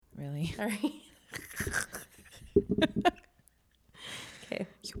Sorry. All right. Okay.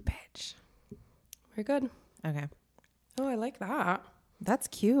 You bitch. We're good. Okay. Oh, I like that. That's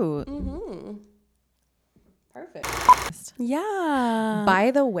cute. Mm-hmm. Perfect. Yeah.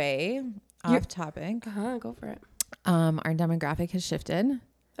 By the way, off topic, Go for it. our demographic has shifted.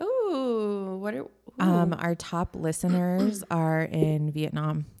 Ooh, what are... Our top listeners are in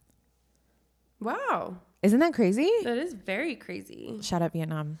Vietnam. Wow. Isn't that crazy? That is very crazy. Shout out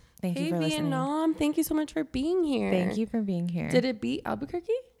Vietnam. Thank you for listening. Vietnam. Thank you so much for being here. Thank you for being here. Did it beat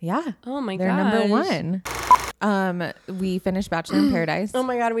Albuquerque? Yeah. Oh my They're gosh. number 1. We finished Bachelor in Paradise. Oh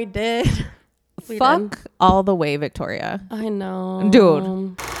my God, we did. Fuck all the way, Victoria. I know.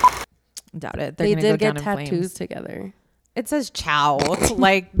 Dude. Doubt it. They're They gonna go did get down in tattoos flames. together. It says ciao.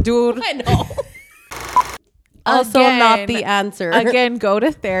 Like, dude. I know. Also not the answer. Again, go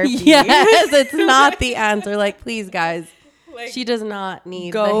to therapy. Yes, it's not the answer. Like, please, guys. She does not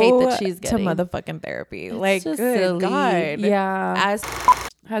need the hate that she's getting. To motherfucking therapy. It's like, just good silly. God. Yeah.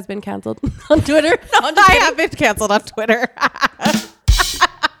 Has been canceled on Twitter. No, I have been canceled on Twitter.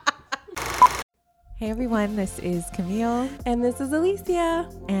 Hey everyone, this is Camille. And this is Alicia.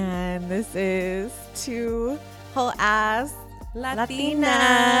 And this is Two Whole Ass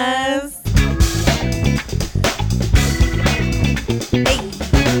Latinas.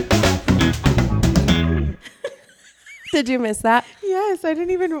 Did you miss that? Yes, I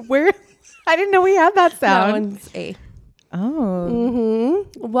didn't know we had that That sound. one's A. Oh.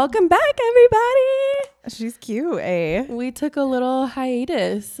 Welcome back, everybody. She's cute, eh? We took a little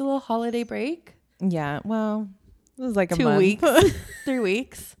hiatus, a little holiday break. Yeah, well, it was like a 2 month. weeks. 3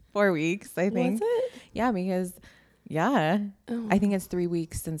 weeks. 4 weeks, I think. Was it? Yeah, because I think it's 3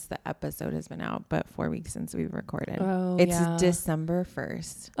 weeks since the episode has been out, but 4 weeks since we've recorded. Oh, it's yeah. December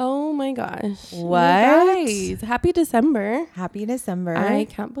 1st. Oh my gosh. What? You guys, happy December. Happy December. I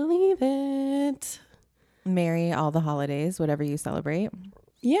can't believe it. Merry all the holidays, whatever you celebrate.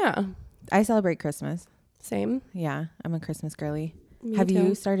 Yeah. I celebrate Christmas. Same. Yeah, I'm a Christmas girly. Me Have too.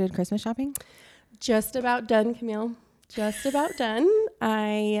 you started Christmas shopping? Just about done, Camille. Just about done.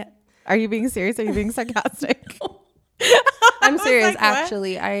 Are you being serious? Are you being sarcastic? I'm serious. like, what?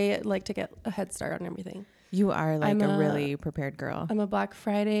 Actually, I like to get a head start on everything. You are like I'm a really prepared girl. I'm a Black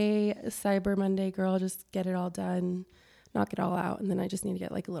Friday, Cyber Monday girl. Just get it all done, knock it all out. And then I just need to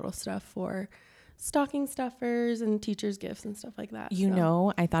get like a little stuff for stocking stuffers and teachers' gifts and stuff like that. You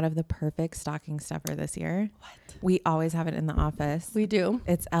know, I thought of the perfect stocking stuffer this year. What? We always have it in the office. We do.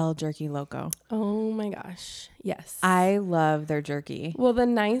 It's El Jerky Loco. Oh my gosh. Yes. I love their jerky. Well, the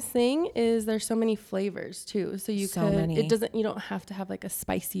nice thing is there's so many flavors too. So you don't have to have like a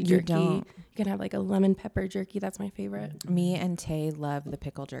spicy jerky. You can have like a lemon pepper jerky. That's my favorite. Me and Tay love the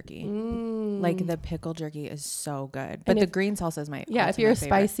pickle jerky. Like the pickle jerky is so good. But And the green salsa is my if you're a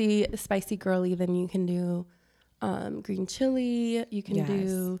favorite. spicy girly, then you can do green chili. You can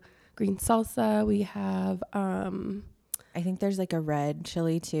do green salsa. We have I think there's like a red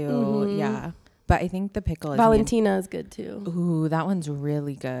chili too. Yeah. But I think the pickle is Valentina is good too. Ooh, that one's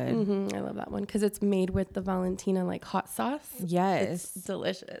really good. I love that one because it's made with the Valentina like hot sauce. Yes. It's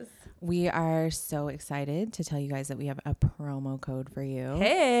delicious. We are so excited to tell you guys that we have a promo code for you.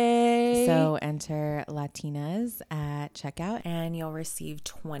 Hey. So enter Latinas at checkout and you'll receive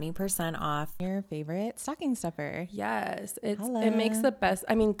 20% off your favorite stocking stuffer. Yes. It makes the best.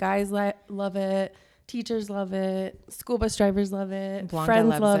 I mean, guys love it. Teachers love it. School bus drivers love it. Blanca Friends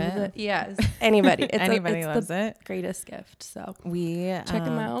loves love it. it. Yes. Anybody. Anybody loves the it. Greatest gift. So we check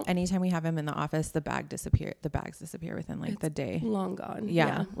them out. Anytime we have them in the office, the bags disappear within like the day. Long gone.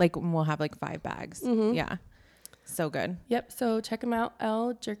 Yeah. Like we'll have like 5 bags. Yeah. So good. Yep. So check them out.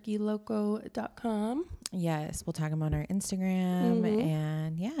 ljerkyloco.com. Yes. We'll tag them on our Instagram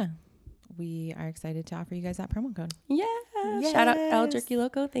and we are excited to offer you guys that promo code. Yeah. Yes. Shout out El Jerky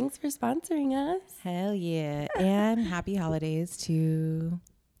Loco. Thanks for sponsoring us. Hell yeah. And happy holidays to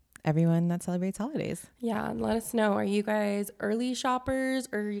everyone that celebrates holidays. Yeah. And let us know. Are you guys early shoppers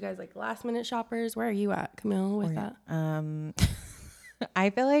or are you guys like last minute shoppers? Where are you at, Camille, with that?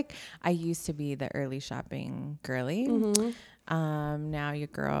 I feel like I used to be the early shopping girly. Now your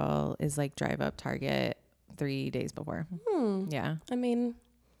girl is like drive up Target 3 days before. Yeah. I mean,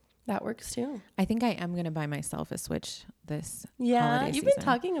 that works too. I think I am going to buy myself a Switch this Yeah, holiday you've season. been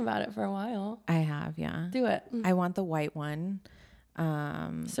talking about it for a while. I have, yeah. Do it. I want the white one.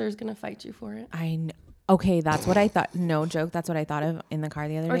 Sir's gonna fight you for it. Okay, that's what I thought. No joke. That's what I thought of in the car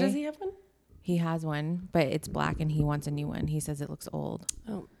the other day. Or does he have one? He has one, but it's black and he wants a new one. He says it looks old.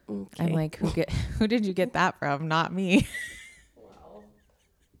 Oh, okay. I'm like, who did you get that from? Not me. Wow.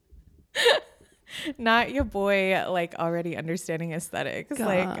 Not your boy, like already understanding aesthetics.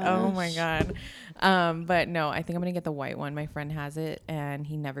 Like, oh my God. But no, I think I'm gonna get the white one. My friend has it and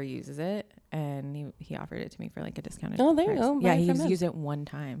he never uses it. And he offered it to me for like a discounted Oh, there you price. go. Yeah, Buy it he's from him. used it one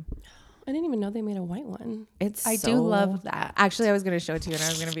time. I didn't even know they made a white one. I So, do love that. Actually, I was gonna show it to you and I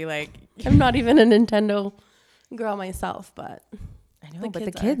was gonna be like, I'm not even a Nintendo girl myself, but I know, but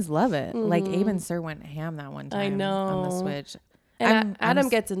the kids love it. Like Abe and Sir went ham that one time. I know. On the Switch. And Adam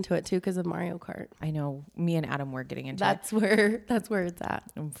gets into it too because of Mario Kart. I know. Me and Adam were getting into That's where it's at.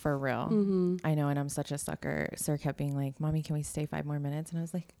 For real. Mm-hmm. I know. And I'm such a sucker. Sir kept being like, Mommy, can we stay 5 more minutes? And I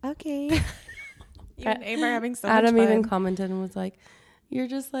was like, okay. You and Abe are having so much Adam fun. even commented and was like, you're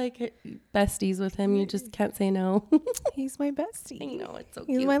just like besties with him. You just can't say no. He's my bestie. I know, it's so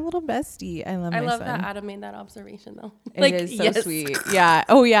He's cute. my little bestie. I love my love son. that Adam made that observation though. It is so sweet. Yeah.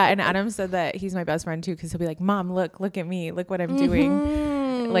 Oh yeah. And Adam said that he's my best friend too, because he'll be like, Mom, look at me. Look what I'm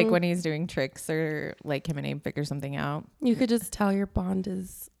doing. Like when he's doing tricks or like him and Abe figure something out. You could just tell your bond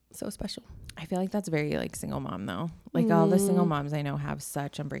is so special. I feel like that's very like single mom though. Like all the single moms I know have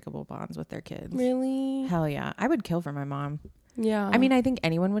such unbreakable bonds with their kids. Really? Hell yeah. I would kill for my mom. Yeah. I mean, I think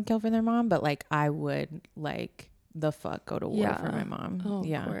anyone would kill for their mom, but like I would like the fuck go to war for my mom. Oh,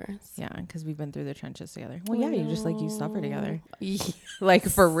 yeah. Of course. Yeah. Because we've been through the trenches together. Well, yeah. You just like you suffer together. Yes. Like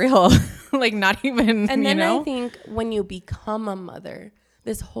for real. Like not even, And then you know? I think when you become a mother,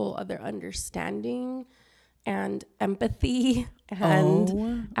 this whole other understanding and empathy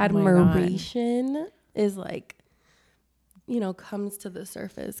and admiration is like, you know, comes to the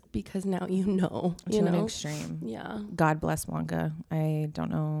surface because now you know. To an extreme. Yeah. God bless Blanca. I don't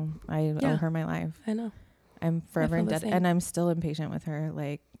know. I owe her my life. I know. I'm forever in debt. And I'm still impatient with her.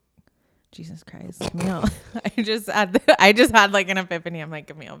 Like, Jesus Christ. Camille. I just had like an epiphany. I'm like,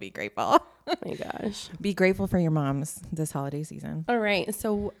 Camille, be grateful. Oh my gosh. Be grateful for your moms this holiday season. All right.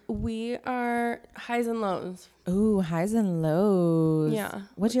 So we are highs and lows. Ooh, highs and lows. Yeah.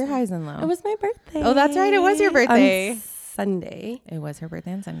 What's your highs and lows? It was my birthday. Oh, that's right. It was your birthday. On Sunday. It was her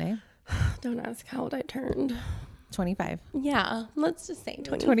birthday on Sunday. Don't ask how old I turned. 25. Yeah. Let's just say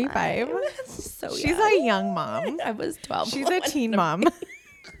 25. 25. So she's a young mom. I was 12. She's a teen mom.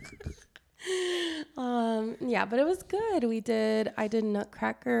 Yeah, but it was good. I did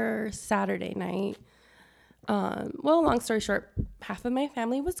Nutcracker Saturday night. Well, long story short, half of my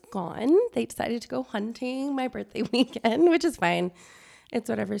family was gone. They decided to go hunting my birthday weekend, which is fine. It's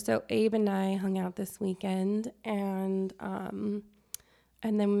whatever. So Abe and I hung out this weekend, and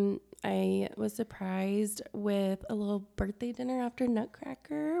then I was surprised with a little birthday dinner after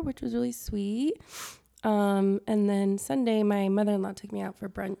Nutcracker, which was really sweet. And then Sunday, my mother-in-law took me out for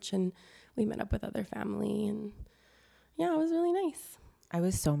brunch, and we met up with other family, and yeah, it was really nice. I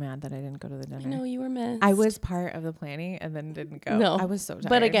was so mad that I didn't go to the dinner. I know, you were missed. I was part of the planning and then didn't go. No, I was so tired.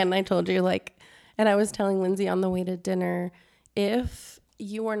 But again, I told you, like, and I was telling Lindsay on the way to dinner, if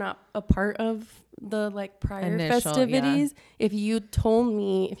you were not a part of the like prior festivities, if you told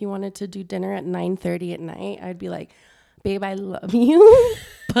me if you wanted to do dinner at 9:30 at night, I'd be like, babe, I love you,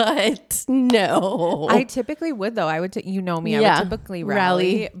 but no. I typically would though. I would, you know me. I would typically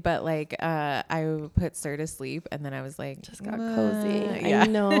rally, but like I would put Sir to sleep, and then I was like, just got cozy. Yeah. I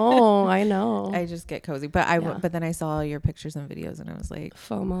know. I just get cozy, but but then I saw your pictures and videos, and I was like,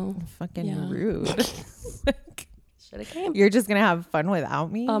 FOMO, fucking rude. Should have came. You're just gonna have fun without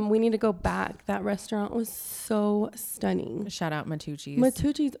me. We need to go back. That restaurant was so stunning. Shout out Matucci's.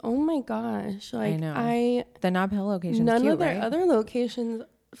 Matucci's. Oh my gosh! Like, I know. The Nob Hill location. None cute, of their right? other locations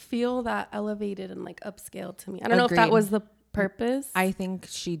feel that elevated and like upscale to me. I don't know if that was the purpose. I think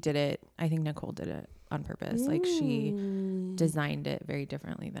she did it. I think Nicole did it on purpose. Like she designed it very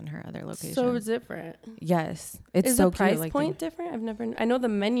differently than her other locations. So different. Yes, it's Is so the price cute. point different? I know the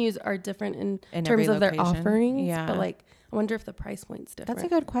menus are different in terms of their offerings, but like I wonder if the price point's different. That's a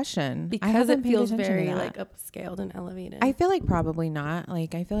good question because it feels very like upscaled and elevated. I feel like probably not.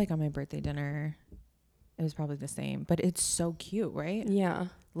 Like I feel like on my birthday dinner, it was probably the same, but it's so cute, right? Yeah.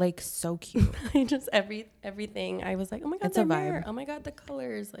 Like so cute. I just everything. I was like, oh my god, it's a vibe. Mirror. Oh my god, the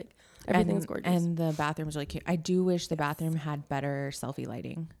colors. Like everything's gorgeous. And the bathroom's really cute. I do wish the bathroom had better selfie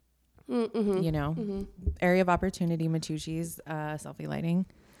lighting. Mm-hmm. You know, area of opportunity, Matucci's selfie lighting.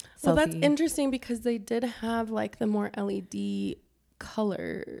 Well, that's interesting because they did have like the more LED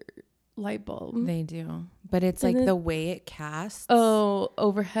color light bulb. They do, but it's like the way it casts. Oh,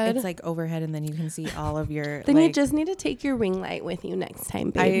 overhead. It's like overhead, and then you can see all of your. Then you just need to take your ring light with you next time,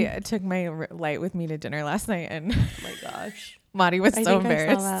 babe. I took my light with me to dinner last night, and oh my gosh, Madi was so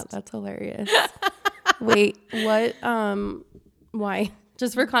embarrassed. I saw that. That's hilarious. Wait, what? Why?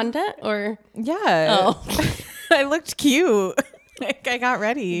 Just for content, or yeah? Oh, I looked cute. Like I got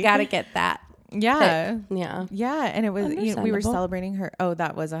ready. You gotta get that. Yeah. Yeah. Yeah. And it was, we were Understandable. celebrating her. Oh,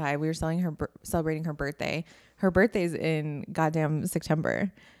 that was a high. We were celebrating her birthday. Her birthday's in goddamn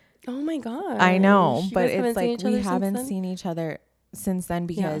September. Oh my god. I know, You but guys it's like we haven't then? seen each other since then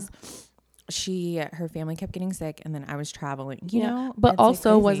because her family kept getting sick, and then I was traveling. You know, but it's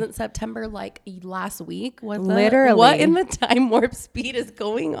also like wasn't September like last week? Was it? Literally. What in the time warp speed is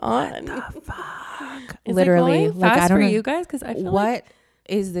going on? What the fuck? Is Literally, it going like fast I don't for know you guys because I feel what like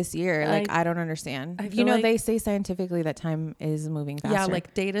is this year. Like I don't understand. I You feel know, like- they say scientifically that time is moving faster. yeah,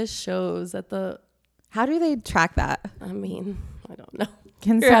 like data shows that how do they track that? I mean, I don't know.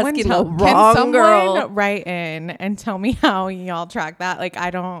 Can You're someone asking tell? the Can wrong someone girl. write in and tell me how y'all track that? Like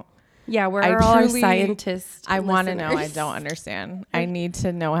I don't. Yeah, where I are all our truly- scientists? I want to know. I listeners? don't understand. I need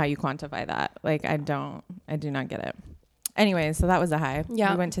to know how you quantify that. Like I do not get it. Anyway, so that was a high.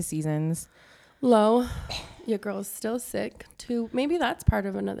 Yeah. We went to Seasons. Low. Your girl's still sick too. Maybe that's part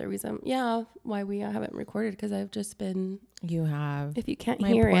of another reason. Yeah, why we haven't recorded because I've just been. You have. If you can't My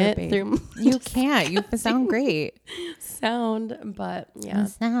hear poor it babe. through You can't. You sound great. sound, but yeah,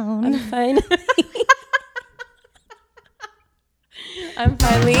 Sound. I'm fine. I'm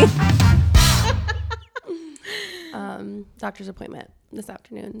finally doctor's appointment this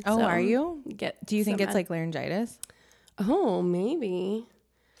afternoon. Oh, so are you? Do you think some it's like laryngitis? Oh, maybe.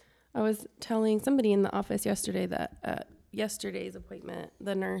 I was telling somebody in the office yesterday that at yesterday's appointment,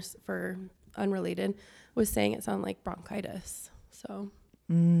 the nurse for unrelated was saying it sounded like bronchitis. So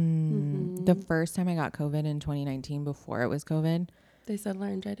The first time I got COVID in 2019, before it was COVID, they said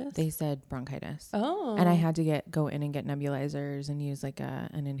laryngitis. they said bronchitis. Oh, And I had to go in and get nebulizers and use like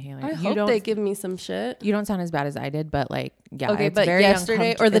an inhaler. I hope they give me some shit. You don't sound as bad as I did, but like, yeah. Okay, it's but very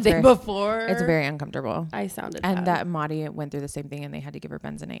yesterday or the it's day very- before, It's very uncomfortable. I sounded And bad. that Maddie went through the same thing and they had to give her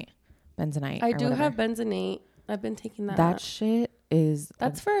Benzonate. I or do whatever. have Benzonate. I've been taking that. That shit is...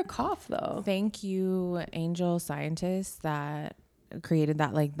 That's for a cough though. Thank you, angel scientists that created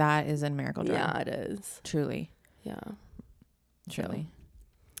that. Like, that is a miracle drug. Yeah, it is. Truly. Yeah. Truly.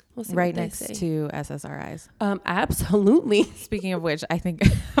 We'll see Right what they next say. to SSRIs. Absolutely. Speaking of which, I think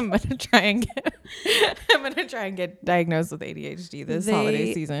I'm gonna try and get diagnosed with ADHD this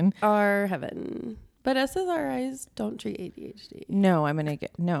holiday season. Are heaven. But SSRIs don't treat ADHD. No,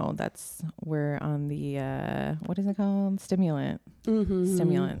 we're on the what is it called? Stimulants.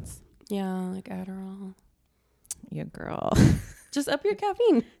 Yeah, like Adderall. You girl. Just up your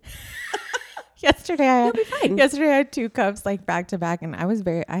caffeine. Yesterday I had 2 cups like back to back, and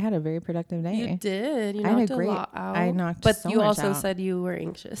I had a very productive day. You did. You I had knocked a a great- lot out. I knocked But so you much also out. said you were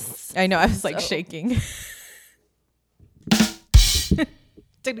anxious. I know, I was like So- shaking.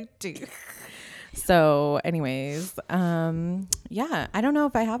 So anyways, yeah, I don't know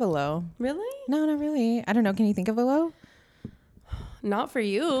if I have a low. Really? No, not really. I don't know. Can you think of a low? Not for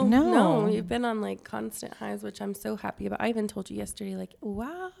you. No. You've been on like constant highs, which I'm so happy about. I even told you yesterday, like,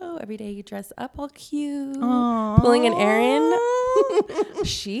 wow, every day you dress up all cute. Aww. Pulling an Erin.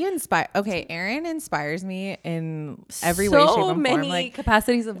 Erin inspires me in every way, shape, and form. many Like,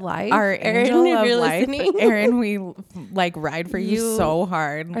 capacities of life. our Erin, angel if of you're life, listening, Erin, we like ride for you You so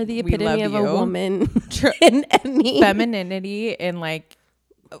hard. are the We love epitome of a you. woman in any Femininity in like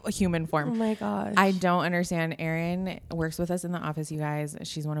a human Oh form. my gosh. I don't understand. Erin works with us in the office, you guys.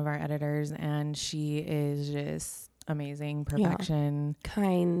 She's one of our editors, and she is just amazing. Perfection.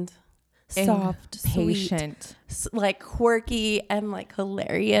 kind, soft, patient, sweet, like quirky and like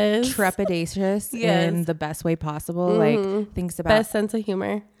hilarious. trepidatious Yes. in the best way possible. Like thinks about Best sense of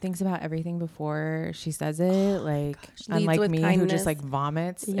humor. everything before she says it. Like Leads unlike with me, who kindness. just like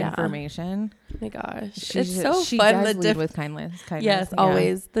vomits Yeah. information. Oh my gosh. She It's so she fun. does The lead with kindness. yes, yeah.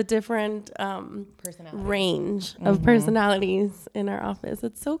 always. The different Personality. range of personalities in our office.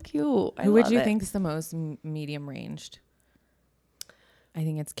 It's so cute. Who would you think is the most medium ranged? I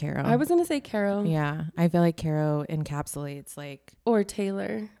think it's Caro. I was going to say Caro Yeah, I feel like Caro encapsulates like or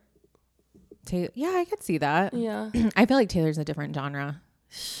Taylor. Yeah, I could see that. Yeah. I feel like Taylor's a different genre,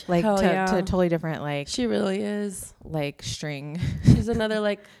 like Hell yeah. to totally different like She really is. like string. She's another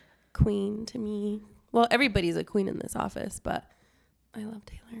like queen to me. Well, everybody's a queen in this office, but I love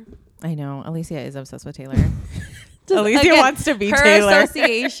Taylor. I know Alicia is obsessed with Taylor. Just, Alicia again, wants to be her Taylor.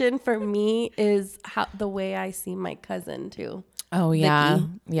 association for me is the way I see my cousin too. Oh yeah, Vicky.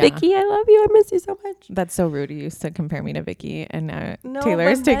 yeah. Vicky, I love you. I miss you so much. That's so rude. You used to compare me to Vicky, and now No,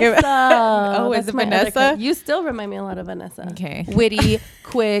 Taylor's taking. oh, is it my other Vanessa? You still remind me a lot of Vanessa. Okay. Witty,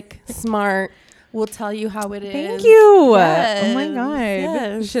 quick, smart, We'll tell you how it is. Thank you. Yes. Oh my God.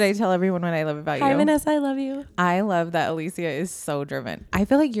 Yes. Should I tell everyone what I love about Hi, you? Vanessa. I love you. I love that Alicia is so driven. I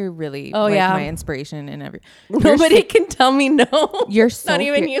feel like you're really my inspiration in every. Nobody can tell me no. You're so not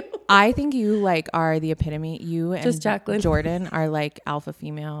even you. I think you like are the epitome. You and Just Jacqueline. Jordan are like alpha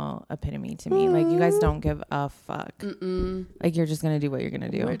female epitome to me. Like you guys don't give a fuck. Like you're just gonna do what you're gonna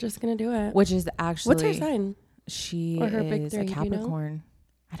do. We're just gonna do it. Which is actually what's her sign? She or her big is three, a Capricorn.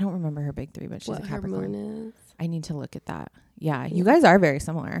 I don't remember her big three, but she's a Capricorn. Her moon is. I need to look at that. Yeah, you guys are very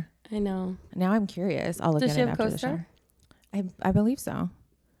similar. I know. Now I'm curious. I'll look Does at she it have after co-star? the show. I believe so.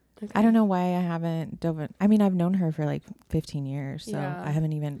 Okay. I don't know why I haven't dove in. I mean, I've known her for like 15 years, so Yeah. I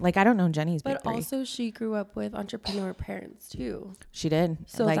haven't even I don't know Jenny's big But three. also, she grew up with entrepreneur parents too. She did.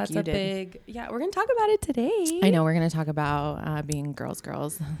 So like that's you a did. big. Yeah, we're gonna talk about it today. I know we're gonna talk about being girls.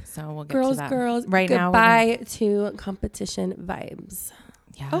 So we'll get to that. Girls. Right now. Goodbye to competition vibes.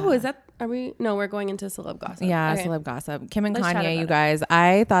 Yeah. Oh, is that? Are we? No, we're going into celeb gossip. Yeah, Okay. celeb gossip. Kim and Let's chat Kanye, about you it. guys.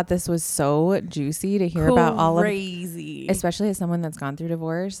 I thought this was so juicy to hear about all of, Crazy. especially as someone that's gone through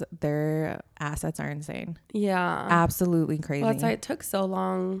divorce. Their assets are insane. Yeah. Absolutely crazy. Well, that's why it took so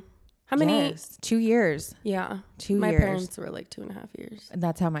long. How many? Yes. 2 years. Yeah. 2 My years. parents were like 2.5 years.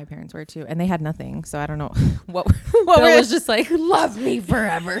 That's how my parents were too, and they had nothing. So I don't know what. Bill was just like, love me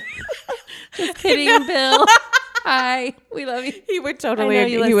forever. Just kidding, Bill. Hi, we love you. He would I totally. know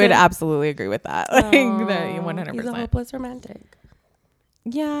you He would listen. absolutely agree with that. Like that, Aw, 100%. He's a hopeless romantic.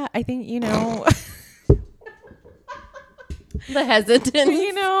 Yeah, I think The hesitance.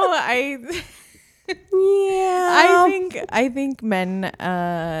 I think men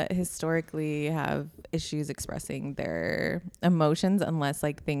historically have issues expressing their emotions unless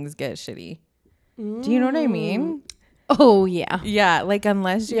like things get shitty. Do you know what I mean? Oh yeah. Yeah, like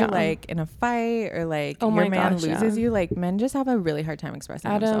unless you're Yeah. like in a fight or like Oh your my man gosh, loses yeah. you, like men just have a really hard time expressing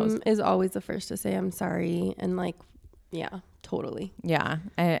Adam themselves. is always the first to say I'm sorry, and like, yeah, totally. Yeah,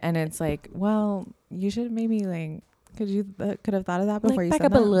 and it's like, well, you should maybe like could have thought of that before Like, you back said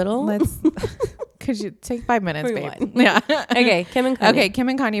up that. a little. Let's could you take 5 minutes, babe? Rewind. Yeah. Okay, Kim and Kanye. Okay, Kim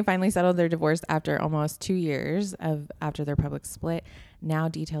and Kanye finally settled their divorce after almost 2 years after their public split. Now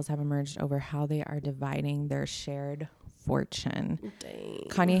details have emerged over how they are dividing their shared fortune. Dang.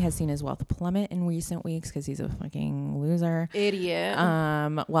 Kanye has seen his wealth plummet in recent weeks because he's a fucking loser. Idiot.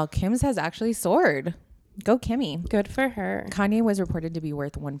 While Kim's has actually soared. Go Kimmy. Good for her. Kanye was reported to be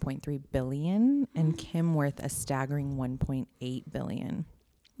worth 1.3 billion and Kim worth a staggering 1.8 billion.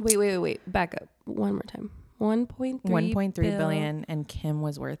 Wait. Back up one more time. 1.3 billion and Kim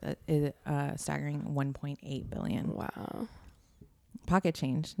was worth a staggering 1.8 billion. Wow. Pocket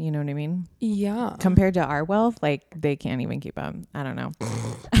change, you know what I mean? Yeah. Compared to our wealth, like they can't even keep up. I don't know.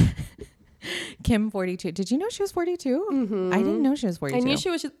 Kim 42. Did you know she was 42? Mm-hmm. I didn't know she was 42. I knew she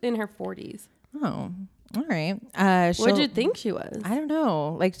was in her 40s. Oh, all right. What did you think she was? I don't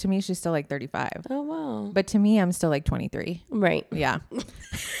know. Like to me, she's still like 35. Oh wow. But to me, I'm still like 23. Right. Yeah.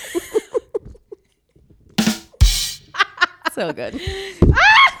 So good.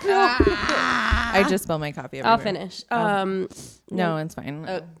 I just spilled my coffee everywhere. I'll finish. No, it's fine.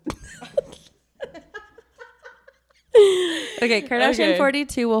 Okay, Kardashian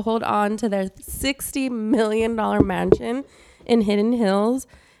 42 will hold on to their $60 million mansion in Hidden Hills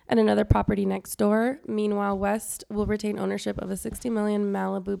and another property next door. Meanwhile, West will retain ownership of a $60 million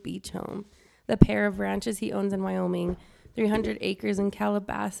Malibu beach home. The pair of ranches he owns in Wyoming, 300 acres in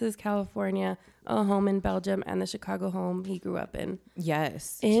Calabasas, California, a home in Belgium, and the Chicago home he grew up in.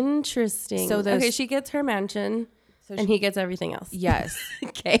 Yes. Interesting. So okay, she gets her mansion, and he gets everything else. Yes.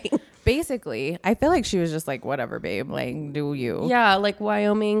 Okay. Basically, I feel like she was just like, whatever, babe. Like, do you? Yeah, like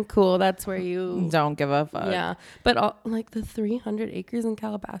Wyoming, cool. That's where you Don't give a fuck. Yeah, but like the 300 acres in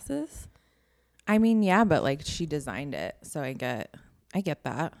Calabasas. I mean, yeah, but like she designed it, so I get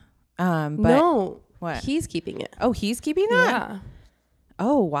that. But No, what? He's keeping it. Oh, he's keeping that? Yeah.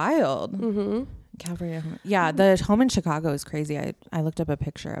 Oh, wild. Mm-hmm. California. Yeah, the home in Chicago is crazy. I looked up a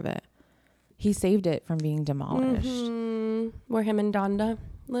picture of it. He saved it from being demolished. Mm-hmm. Where him and Donda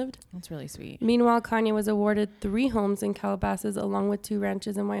lived. That's really sweet. Meanwhile, Kanye was awarded 3 homes in Calabasas along with 2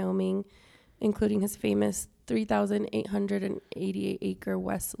 ranches in Wyoming, including his famous 3,888 acre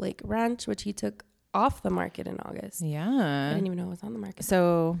Westlake Ranch, which he took off the market in August. Yeah. I didn't even know it was on the market.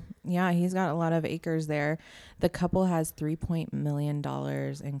 So, yeah, he's got a lot of acres there. The couple has $3 million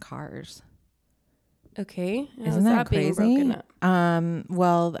in cars. Okay. Isn't that being crazy? broken up?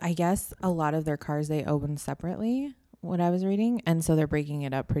 Well, I guess a lot of their cars they own separately, what I was reading, and so they're breaking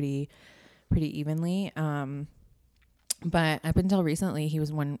it up pretty evenly. But up until recently, he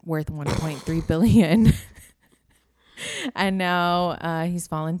was worth 1.3 billion. And now he's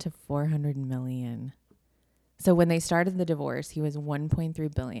fallen to 400 million. So when they started the divorce, he was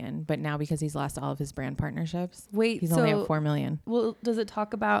 1.3 billion, but now because he's lost all of his brand partnerships, he's only at 4 million. Well, does it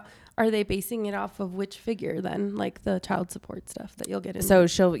talk about, are they basing it off of which figure then? Like the child support stuff that you'll get into? So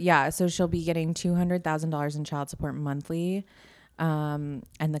she'll be getting $200,000 in child support monthly. And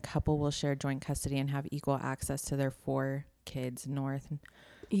the couple will share joint custody and have equal access to their 4 kids north.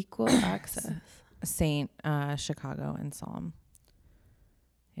 Equal access. Saint, Chicago, and Salem.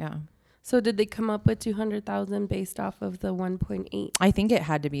 Yeah. So did they come up with 200,000 based off of the 1.8? I think it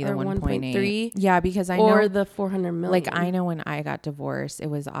had to be the 1.3. Yeah, because I know, or the 400 million. Like I know when I got divorced,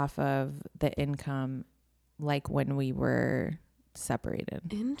 it was off of the income, like when we were separated.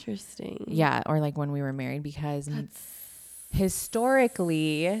 Interesting. Yeah, or like when we were married, because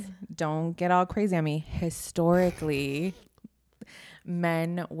historically, don't get all crazy on me. Historically,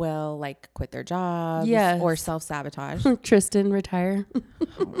 men will like quit their jobs or self-sabotage. Tristan, retire.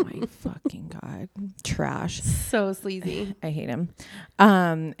 Oh my fucking God. Trash. So sleazy. I hate him.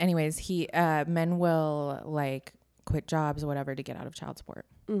 Anyways, men will like quit jobs or whatever to get out of child support.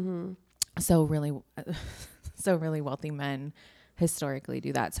 Mm-hmm. So really wealthy men historically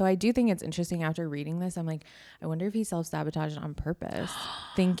do that. So I do think it's interesting after reading this. I'm like, I wonder if he self-sabotaged on purpose,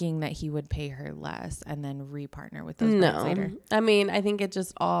 thinking that he would pay her less and then re-partner with those brands later. I mean, I think it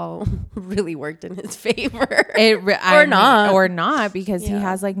just all really worked in his favor. Or not, because he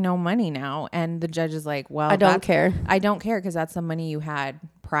has like no money now. And the judge is like, well, I don't care because that's the money you had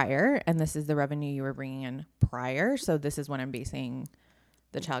prior. And this is the revenue you were bringing in prior. So this is what I'm basing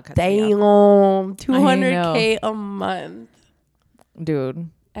the child custody. Damn, $200K a month. Dude.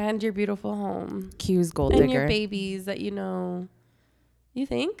 And your beautiful home. Q's gold digger. And your babies that you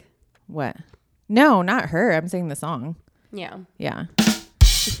think? What? No, not her. I'm saying the song. Yeah. Yeah.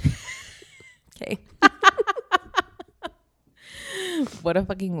 Okay. What a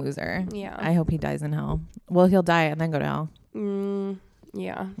fucking loser. Yeah. I hope he dies in hell. Well, he'll die and then go to hell.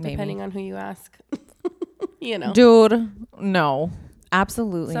 Yeah. Maybe. Depending on who you ask. Dude, no.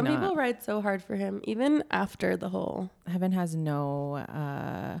 Absolutely Some not. people ride so hard for him, even after the whole. Heaven has no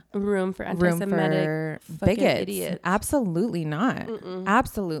room for anti-Semitic bigots. Idiots. Absolutely not.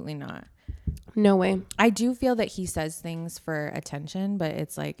 Absolutely not. No way. I do feel that he says things for attention, but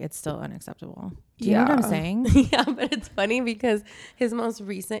it's like, it's still unacceptable. Do you know what I'm saying? Yeah, but it's funny because his most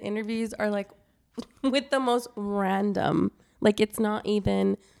recent interviews are like with the most random. Like it's not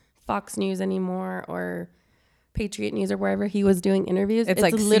even Fox News anymore or Patriot News or wherever he was doing interviews. It's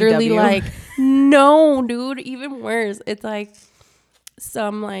like literally CW. Like, no, dude, even worse. It's like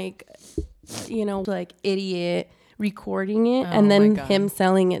some like, like idiot recording it and then him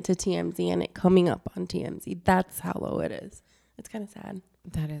selling it to TMZ and it coming up on TMZ. That's how low it is. It's kind of sad.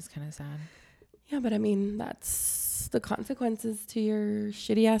 That is kind of sad. Yeah, but I mean, that's the consequences to your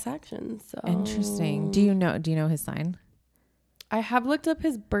shitty ass actions. So. Interesting. Do you know his sign? I have looked up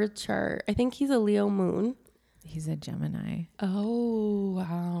his birth chart. I think he's a Leo moon. He's a Gemini. Oh,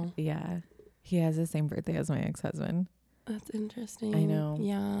 wow. Yeah. He has the same birthday as my ex-husband. That's interesting. I know.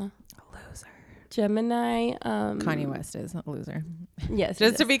 Yeah. A loser. Gemini. Kanye West is a loser. Yes.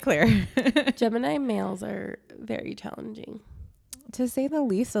 Just to be clear. Gemini males are very challenging. To say the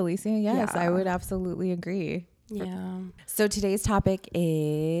least, Alicia, yes, I would absolutely agree. Yeah. So today's topic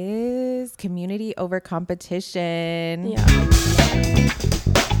is community over competition. Yeah.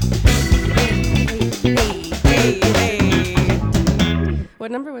 Hey.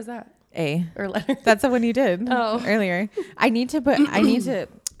 What number was that? A or letter? That's the one you did earlier. I need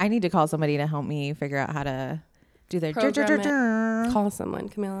to call somebody to help me figure out how to do their Call someone,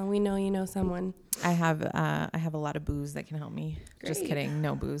 Camilla. We know you know someone. I have a lot of booze that can help me. Great. Just kidding.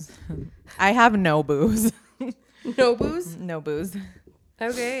 No booze. I have no booze. No booze? No booze.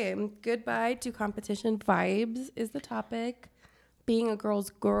 Okay. Goodbye to competition vibes is the topic. Being a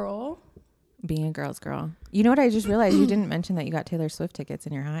girl's girl. Being a girl's girl. You know what? I just realized you didn't mention that you got Taylor Swift tickets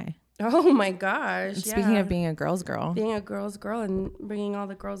in your high. Oh my gosh. Speaking of being a girl's girl. Being a girl's girl and bringing all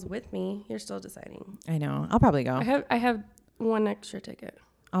the girls with me. You're still deciding. I know. I'll probably go. I have one extra ticket.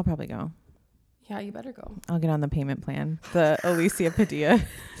 I'll probably go. Yeah, you better go. I'll get on the payment plan. The Alicia Padilla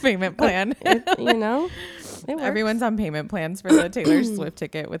payment plan. It works. Everyone's on payment plans for the Taylor Swift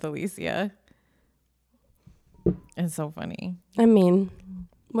ticket with Alicia. It's so funny. I mean,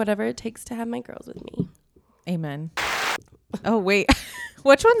 whatever it takes to have my girls with me. Amen. Oh, wait.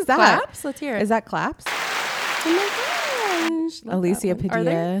 Which one's that? Claps? Let's hear it. Is that Claps? Oh my gosh. Alicia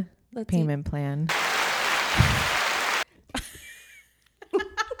Padilla payment plan.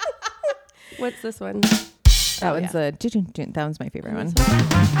 What's this one? That one's my favorite one.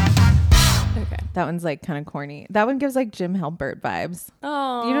 Okay. That one's like kind of corny. That one gives like Jim Halpert vibes.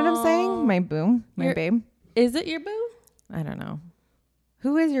 Oh. You know what I'm saying? My boo, my babe. Is it your boo? I don't know.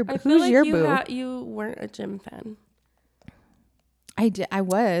 Who is your? I feel Who's like your boo? You weren't a Jim fan. I did. I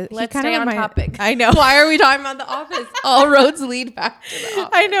was. Let's stay on topic. I know. Why are we talking about The Office? All roads lead back to The Office.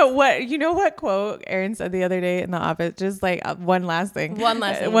 I know what. You know what quote Erin said the other day in The Office? Just like one last thing. One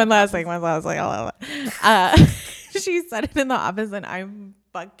last thing. She said it in The Office, and I'm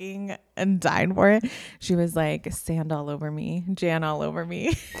fucking and dying for it. She was like, "Sand all over me, Jan all over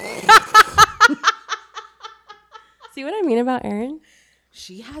me." See what I mean about Erin?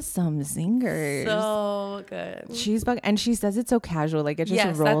 She has some zingers. So good. And she says it so casual, like it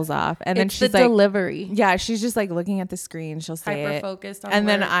just rolls off. And then she's the like, delivery. Yeah, she's just like looking at the screen. She'll say hyper it, focused on and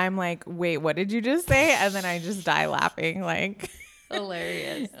work. then I'm like, "Wait, what did you just say?" And then I just die laughing, like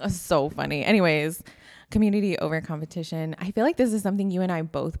hilarious. So funny. Anyways, community over competition. I feel like this is something you and I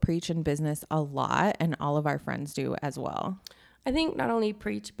both preach in business a lot, and all of our friends do as well. I think not only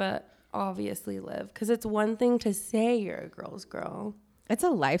preach, but obviously live, because it's one thing to say you're a girl's girl. It's a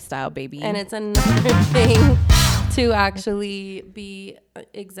lifestyle, baby. And it's another thing to actually be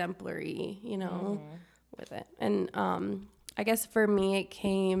exemplary, you know, with it. And I guess for me, it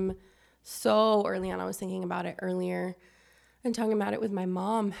came so early on. I was thinking about it earlier and talking about it with my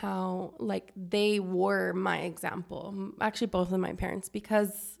mom, how like they were my example. Actually, both of my parents,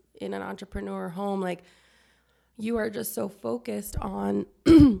 because in an entrepreneur home, like you are just so focused on,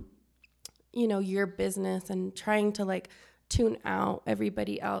 you know, your business and trying to like tune out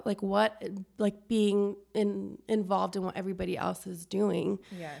everybody else, like being involved in what everybody else is doing.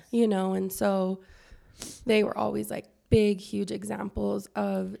 Yes. You know, and so they were always like big, huge examples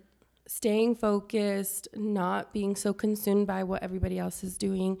of staying focused, not being so consumed by what everybody else is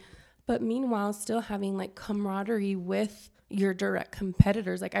doing, but meanwhile still having like camaraderie with your direct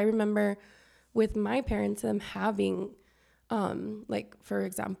competitors. Like I remember with my parents, them having like, for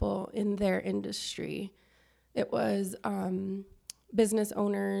example, in their industry, it was business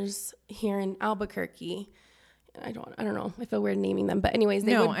owners here in Albuquerque. I don't know. I feel weird naming them, but anyways,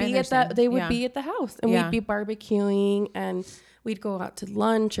 they would be at the house, and we'd be barbecuing, and we'd go out to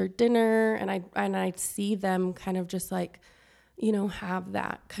lunch or dinner, and I'd see them kind of just like, you know, have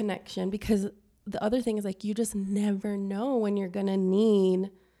that connection, because the other thing is like you just never know when you're gonna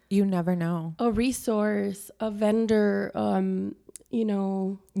need. You never know. A resource, a vendor, you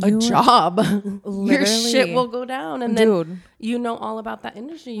know, a job. Your shit will go down, and then you know all about that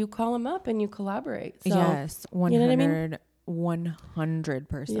industry. You call them up and you collaborate. So, yes, 100, you know what I mean?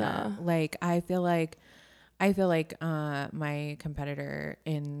 100%. Yeah. Like I feel like my competitor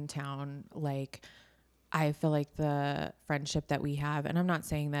in town, like I feel like the friendship that we have, and I'm not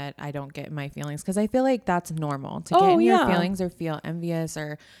saying that I don't get my feelings, because I feel like that's normal to get in your feelings or feel envious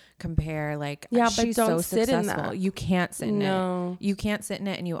or compare. Like, she's so successful. You can't sit in it. You can't sit in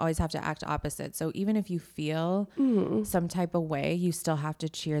it, and you always have to act opposite. So even if you feel some type of way, you still have to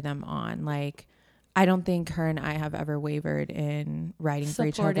cheer them on. Like, I don't think her and I have ever wavered in riding for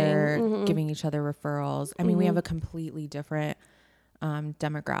each other, giving each other referrals. I mean, we have a completely different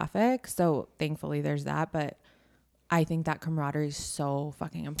demographic, so thankfully there's that, but I think that camaraderie is so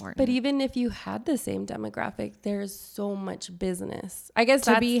fucking important. But even if you had the same demographic, there's so much business, I guess,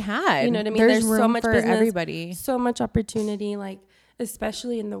 to be had. You know what I mean? There's room so much for business, everybody, so much opportunity, like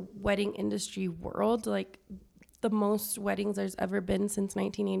especially in the wedding industry world, like the most weddings there's ever been since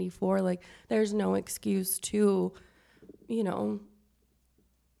 1984. Like there's no excuse to, you know,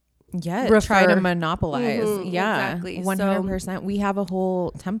 try to monopolize. Exactly. 100%. So, we have a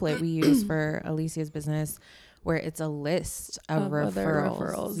whole template we use for Alicia's business where it's a list of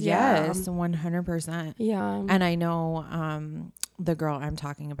referrals. Yes, 100%. Yeah. And I know the girl I'm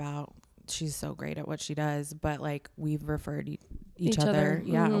talking about, she's so great at what she does, but like we've referred each other.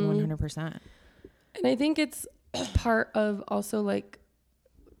 Yeah, 100%. And I think it's part of also like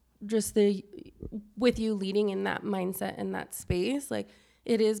just with you leading in that mindset and that space, like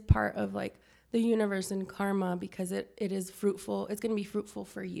it is part of like the universe and karma, because it is fruitful. It's going to be fruitful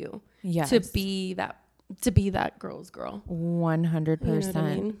for you to be that girl's girl. 100%. You know what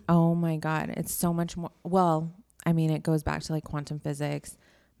I mean? Oh my God. It's so much more. Well, I mean, it goes back to like quantum physics,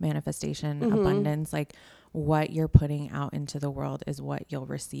 manifestation, abundance, like what you're putting out into the world is what you'll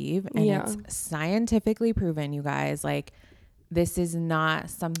receive. And it's scientifically proven, you guys, like this is not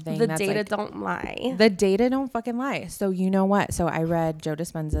something the data like, don't lie. The data don't fucking lie. So you know what? So I read Joe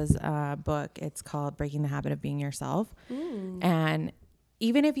Dispenza's book. It's called Breaking the Habit of Being Yourself. And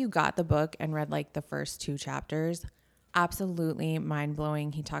even if you got the book and read like the first 2 chapters, absolutely mind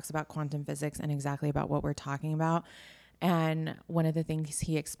blowing. He talks about quantum physics and exactly about what we're talking about. And one of the things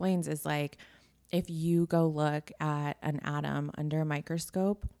he explains is like, if you go look at an atom under a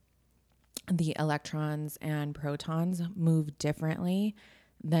microscope, the electrons and protons move differently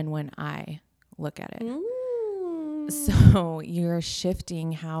than when I look at it. So you're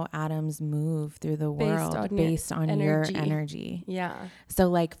shifting how atoms move through the world based on your energy. Yeah. So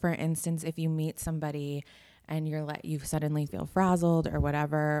like, for instance, if you meet somebody and you suddenly feel frazzled or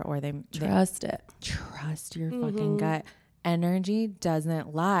whatever, or trust your fucking gut. Energy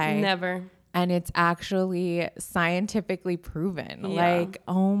doesn't lie. Never. And it's actually scientifically proven. Like,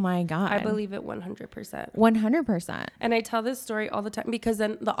 oh my God. I believe it 100%. 100%. And I tell this story all the time because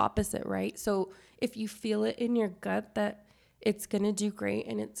then the opposite, right? So if you feel it in your gut that it's going to do great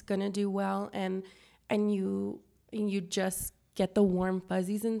and it's going to do well, and you just get the warm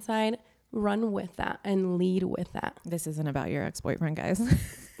fuzzies inside, run with that and lead with that. This isn't about your ex-boyfriend, guys.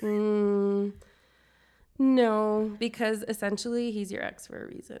 No, because essentially he's your ex for a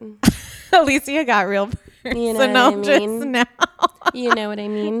reason. Alicia got real personal, you know what I mean? just now. You know what I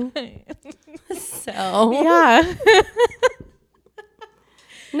mean? So yeah.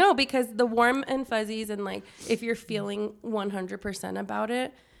 No, because the warm and fuzzies, and like if you're feeling 100% about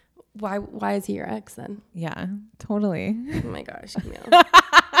it, why is he your ex then? Yeah, totally. Oh my gosh, Camille.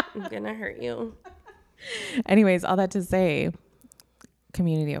 I'm gonna hurt you. Anyways, all that to say,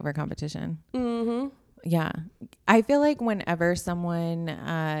 community over competition. Mm-hmm. Yeah. I feel like whenever someone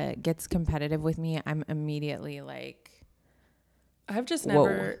gets competitive with me, I'm immediately like, I've just whoa.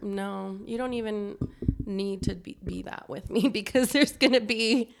 never, no, you don't even need to be that with me, because there's going to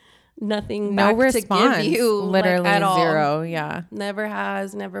be nothing no back response, to give you. literally like, at zero. all. Yeah. Never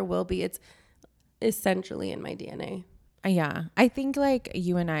has, never will be. It's essentially in my DNA. Yeah. I think like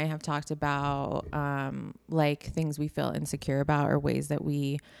you and I have talked about like things we feel insecure about, or ways that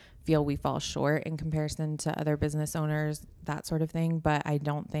we feel we fall short in comparison to other business owners, that sort of thing. But I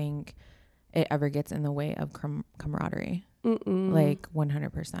don't think it ever gets in the way of camaraderie. Mm-mm. Like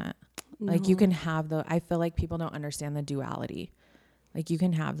 100%. No. Like you can have I feel like people don't understand the duality. Like you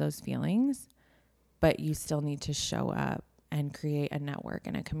can have those feelings, but you still need to show up and create a network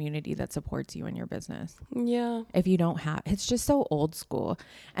and a community that supports you in your business. Yeah. If you don't have, it's just so old school.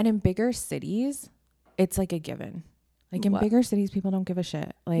 And in bigger cities, it's like a given. Like in bigger cities, people don't give a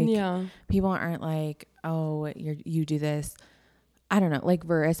shit. Like people aren't like, oh, you do this. I don't know. Like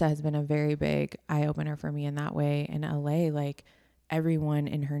Verissa has been a very big eye opener for me in that way. In LA, like everyone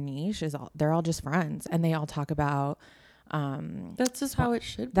in her niche they're all just friends, and they all talk about, that's just how it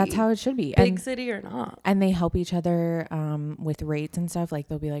should be. That's how it should be. Big city or not. And they help each other, with rates and stuff. Like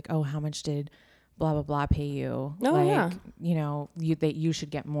they'll be like, oh, how much did blah, blah, blah pay you? Oh, like, yeah. you know, you should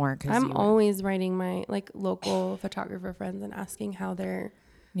get more. I'm always writing my like local photographer friends and asking how they're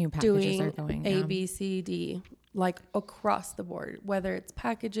new packages doing are going. A, B, C, D, like across the board, whether it's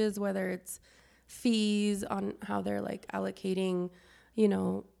packages, whether it's fees, on how they're like allocating, you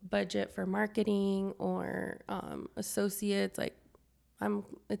know, budget for marketing or associates. Like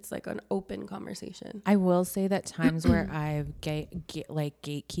it's like an open conversation. I will say that times where I've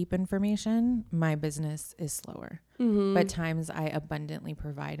gatekeep information, my business is slower. Mm-hmm. But times I abundantly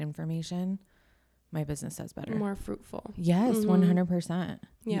provide information, my business does better. More fruitful. Yes, 100%.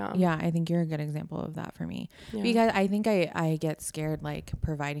 Yeah. Yeah, I think you're a good example of that for me. Yeah. Because I think I get scared, like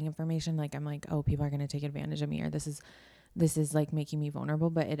providing information. Like I'm like, oh, people are going to take advantage of me, or this is like making me vulnerable,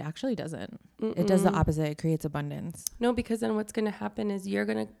 but it actually doesn't. It does the opposite. It creates abundance. No, because then what's going to happen is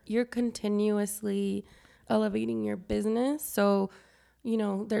you're continuously elevating your business. So, you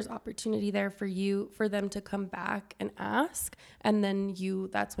know, there's opportunity there for them to come back and ask. And then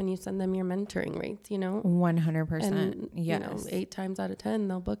that's when you send them your mentoring rates, you know, 100%. And, yes. You know, 8 times out of 10,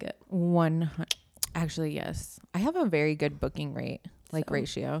 they'll book it. Actually, yes. I have a very good booking rate, like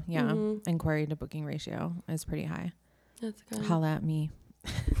ratio. Yeah. Inquiry to booking ratio is pretty high. That's good. Holla at me.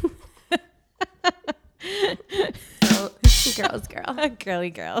 Girls, girl. Girly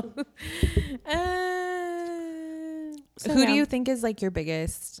girl. Who do you think is like your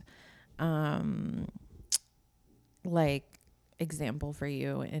biggest like example for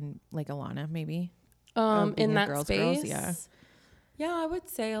you in like Alana, maybe? In that space? Girls, yeah, I would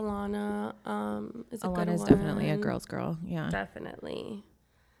say Alana is a good one. Alana's definitely a girl's girl. Yeah. Definitely.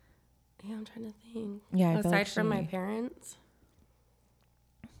 Yeah, I'm trying to think. Yeah. Aside from my parents.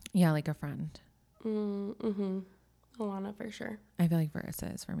 Yeah, like a friend. Mm-hmm. Alana for sure. I feel like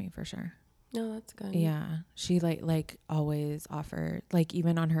Verissa is for me for sure. No, that's good. Yeah. She like always offered, like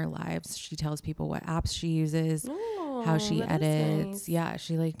even on her lives, she tells people what apps she uses, how she edits. Nice. Yeah.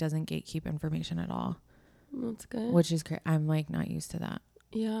 She like doesn't gatekeep information at all. That's good. Which is great. I'm like not used to that.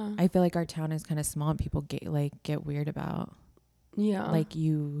 Yeah. I feel like our town is kind of small and people get weird about. Yeah. Like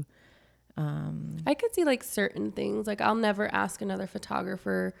you. I could see like certain things. Like I'll never ask another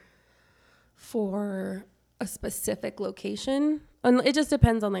photographer for a specific location. And it just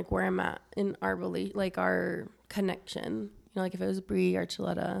depends on like where I'm at in our our connection. You know, like if it was Brie or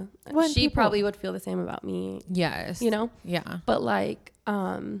Chiletta, she probably would feel the same about me. Yes. You know? Yeah. But like,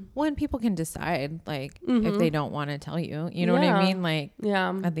 when people can decide, like, if they don't want to tell you, you know what I mean? Like,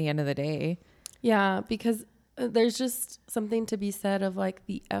 at the end of the day. Yeah, because there's just something to be said of like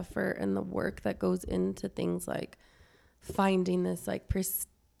the effort and the work that goes into things like finding this like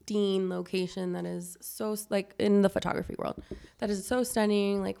pristine location that is so like in the photography world that is so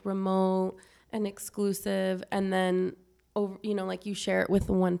stunning, like remote and exclusive, and then over, you know, like you share it with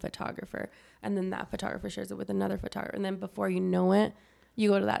one photographer and then that photographer shares it with another photographer, and then before you know it, you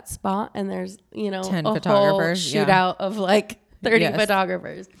go to that spot and there's, you know, 10 a photographers, whole shootout of like 30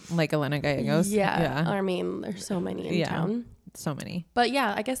 photographers. Like Elena Gallegos. Yeah. I mean, there's so many in town. So many. But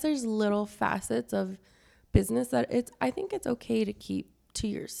yeah, I guess there's little facets of business that I think it's okay to keep to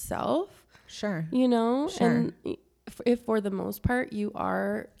yourself. Sure. You know? Sure. And if for the most part you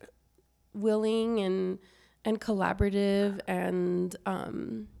are willing and collaborative and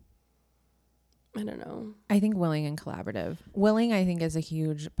I don't know. I think willing and collaborative. Willing, I think, is a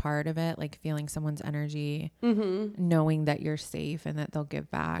huge part of it. Like feeling someone's energy, knowing that you're safe and that they'll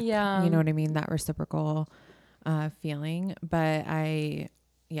give back. Yeah. You know what I mean? That reciprocal feeling. But I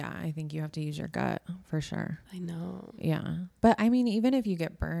think you have to use your gut for sure. I know. Yeah. But I mean, even if you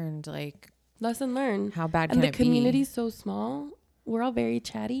get burned, like lesson learned. How bad can it be? And the community's so small. We're all very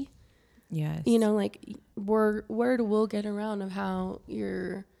chatty. Yes. You know, like word will get around of how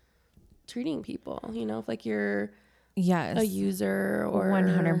you're treating people, you know, if like you're a user or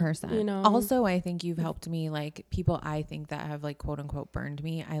 100%. You know, also I think you've helped me, like people I think that have like quote unquote burned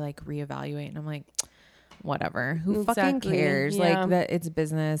me, I like reevaluate and I'm like, whatever, who fucking cares? Like that it's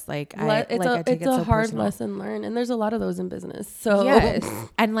business. Like it's a hard personal lesson learned, and there's a lot of those in business. So yes.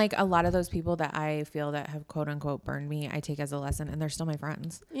 And like a lot of those people that I feel that have quote unquote burned me, I take as a lesson, and they're still my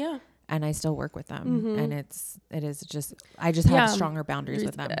friends. Yeah. And I still work with them, and it is just I just have stronger boundaries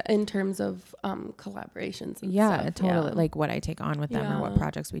with them in terms of collaborations. And stuff. Totally. Yeah. Like what I take on with them or what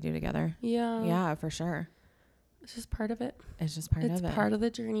projects we do together. Yeah, for sure. It's just part of it. It's part of the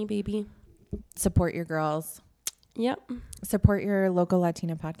journey, baby. Support your girls. Yep. Support your local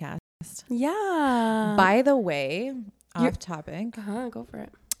Latina podcast. Yeah. By the way, off topic. Go for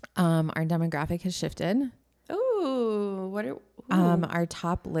it. Our demographic has shifted. Ooh, what are our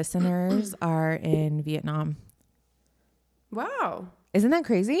top listeners are in Vietnam. Wow. Isn't that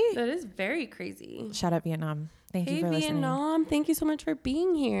crazy? That is very crazy. Shout out Vietnam. Thank you for listening. Vietnam. Thank you so much for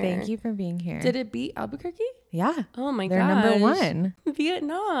being here. Thank you for being here. Did it beat Albuquerque? Yeah. Oh my god. They're number one.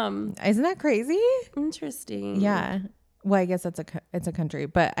 Vietnam. Isn't that crazy? Interesting. Yeah. Well, I guess it's a country,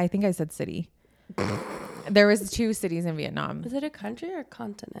 but I think I said city. There was 2 cities in Vietnam. Is it a country or a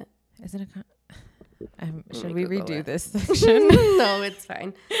continent? Is it a should we redo this section? No, it's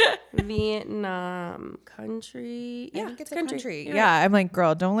fine. Vietnam country. Yeah, I think it's a country. Yeah, yeah, I'm like,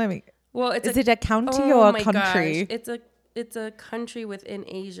 girl, don't let me. Well, is it a county or a country? Gosh. It's a country within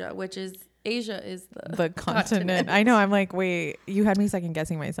Asia, which is Asia is the continent. I know. I'm like, wait, you had me second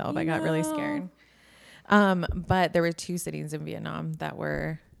guessing myself. I got really scared. But there were 2 cities in Vietnam that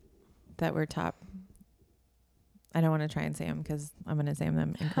were top. I don't want to try and say them because I'm going to say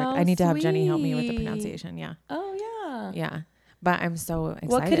them incorrect. I need to have Jenny help me with the pronunciation. Yeah. Oh, yeah. Yeah. But I'm so excited.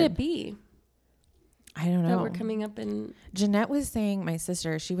 What could it be? I don't know. That we're coming up in. Jeanette was saying, my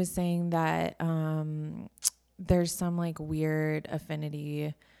sister, she was saying that there's some like weird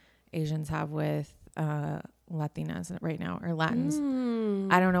affinity Asians have with Latinas right now, or Latins.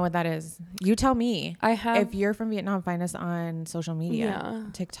 I don't know what that is. You tell me. If you're from Vietnam, find us on social media,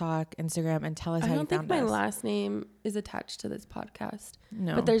 TikTok, Instagram, and tell us how you found us. I don't think my last name is attached to this podcast.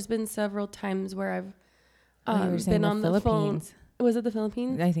 No. But there's been several times where I've been on the phone. Was it the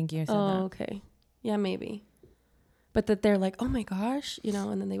Philippines? I think you said that. Oh, okay. Yeah, maybe. But that they're like, oh my gosh, you know,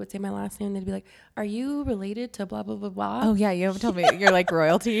 and then they would say my last name and they'd be like, are you related to blah, blah, blah, blah? Oh yeah, you have told me you're like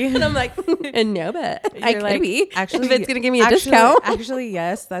royalty. And I'm like, no, but I could be. Actually, if it's going to give me a discount. Actually,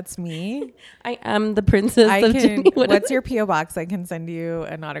 yes, that's me. I am the princess of Jenny. What's your P.O. box? I can send you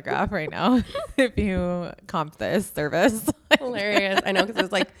an autograph right now if you comp this service. Hilarious. I know, because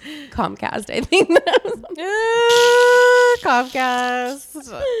it's like Comcast, I think.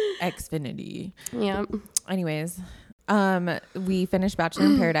 Comcast. Xfinity. Yeah. Anyways. We finished Bachelor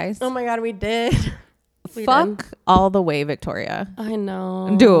in Paradise. Oh my god, we did. Fuck all the way, Victoria. I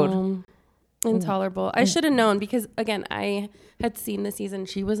know, dude. Intolerable. I should have known because, again, I had seen the season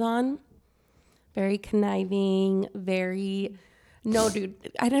she was on. Very conniving, very... No, dude,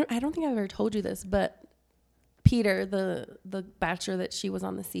 I don't think I've ever told you this, but Peter, the bachelor that she was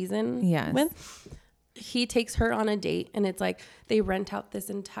on the season with, he takes her on a date, and it's like they rent out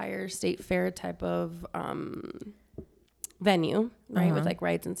this entire state fair type of venue, right, with like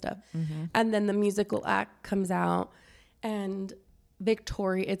rides and stuff. And then the musical act comes out, and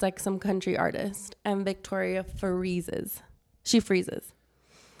Victoria, it's like some country artist, and Victoria freezes. She freezes.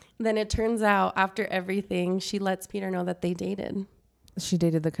 Then it turns out after everything, she lets Peter know that they dated. She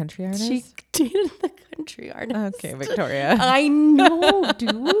dated the country artist? She dated the country artist. Okay, Victoria. I know,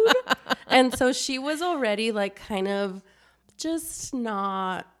 dude. And so she was already like kind of just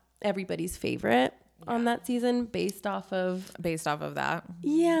not everybody's favorite on that season based off of that.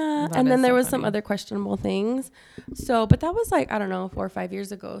 Yeah. And then there was some other questionable things. So, but that was like, I don't know, 4 or 5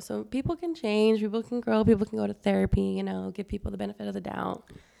 years ago. So people can change, people can grow, people can go to therapy, you know, give people the benefit of the doubt.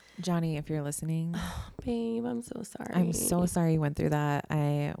 Johnny, if you're listening, babe, I'm so sorry. I'm so sorry you went through that.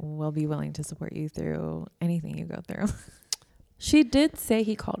 I will be willing to support you through anything you go through. She did say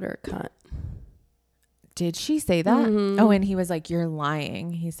he called her a cunt. Did she say that? Oh, and he was like, "You're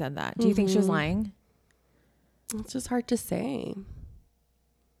lying." He said that. Do you think she was lying? It's just hard to say.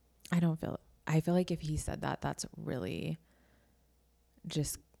 I feel like if he said that, that's really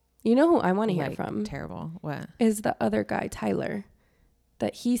just... You know who I want to hear from? Terrible. What? Is the other guy, Tyler.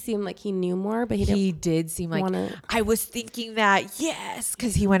 That he seemed like he knew more, but he did seem like I was thinking that, yes,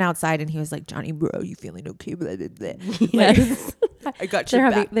 because he went outside and he was like, "Johnny, bro, you feeling okay?" Blah, blah, blah. Yes. I got your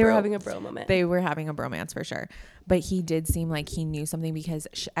back, they were having a bro moment. They were having a bromance for sure, but he did seem like he knew something because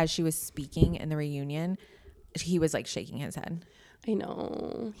as she was speaking in the reunion, he was like shaking his head. I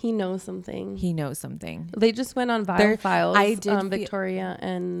know he knows something. They just went on Viral Files. I did Victoria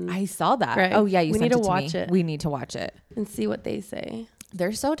and I saw that. Greg. Oh yeah, you sent it to me. Watch it. We need to watch it and see what they say.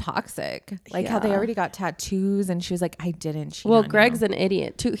 They're so toxic. Like how they already got tattoos, and she was like, "I didn't." Well, Greg's an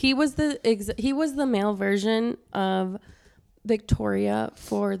idiot too. He was the male version of Victoria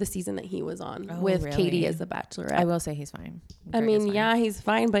for the season that he was on with Katie as the Bachelorette. I will say he's fine. Greg is fine. Yeah, he's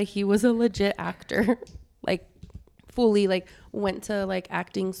fine, but he was a legit actor. Like fully, like went to like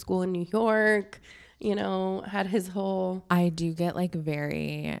acting school in New York. You know, had his whole... I do get like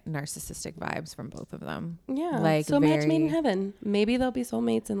very narcissistic vibes from both of them. Yeah. Like so match made in heaven. Maybe they'll be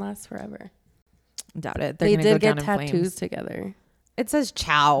soulmates and last forever. Doubt it. They did get tattoos together. It says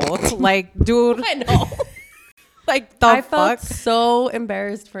ciao. Like, dude. I know. Like I felt so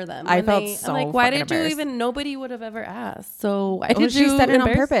embarrassed for them. I felt so I'm like, why did you even? Nobody would have ever asked. So why did she said it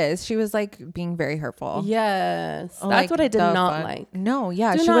on purpose? She was like being very hurtful. Yes, that's what I did not like. No,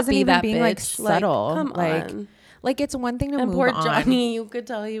 yeah, she wasn't even being like subtle. Come on. Like it's one thing to move poor on. Johnny, you could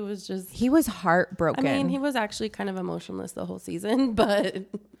tell he was heartbroken. I mean, he was actually kind of emotionless the whole season, but.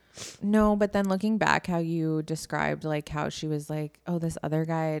 No, but then looking back, how you described like how she was like, oh, this other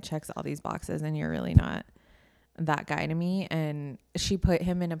guy checks all these boxes, and you're really not that guy to me. And she put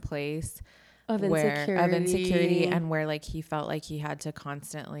him in a place of insecurity and where like he felt like he had to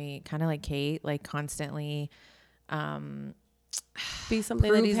constantly, kind of like Kate, like constantly be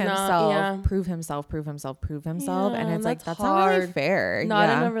something that he's not. Prove himself. Yeah, and it's like, that's hard. not really fair. Not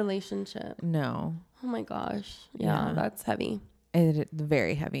in a relationship. No. Oh my gosh. Yeah. That's heavy. It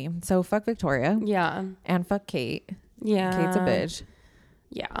very heavy. So fuck Victoria. Yeah. And fuck Kate. Yeah. Kate's a bitch.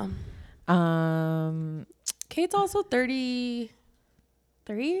 Yeah. Kate's also 33.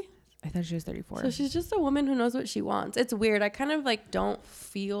 I thought she was 34. So she's just a woman who knows what she wants. It's weird. I kind of like don't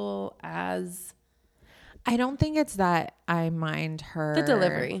feel as... I don't think it's that I mind her... The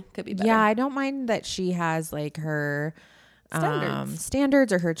delivery could be better. Yeah, I don't mind that she has like her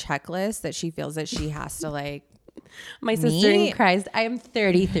standards or her checklist that she feels that she has to like... My sister in Christ, I am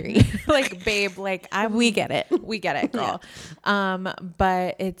 33. Like, babe, like we get it. We get it, girl. Yeah.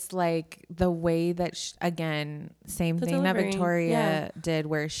 But it's like the way that again, same thing delivery. That Victoria did,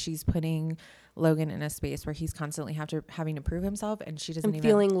 where she's putting Logan in a space where he's constantly having to prove himself, and she doesn't even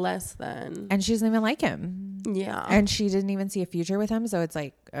feeling less than, and she doesn't even like him. Yeah, and she didn't even see a future with him. So it's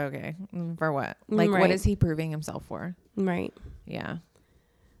like, okay, for what? Like, what is he proving himself for? Right. Yeah.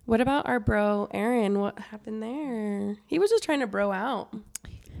 What about our bro, Aaron? What happened there? He was just trying to bro out.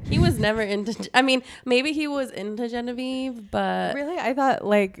 He was never into... I mean, maybe he was into Genevieve, but... Really? I thought,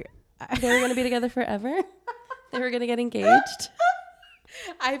 like... They were going to be together forever? They were going to get engaged?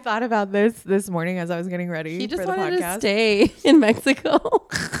 I thought about this morning as I was getting ready he just for the podcast. He just wanted to stay in Mexico.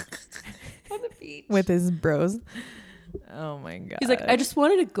 On the beach. With his bros. Oh, my God. He's like, I just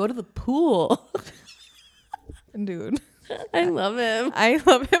wanted to go to the pool. Dude. I love him. I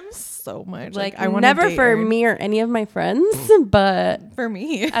love him so much. Like I want never for me or any of my friends, but for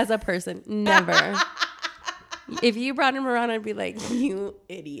me as a person, never. If you brought him around, I'd be like, you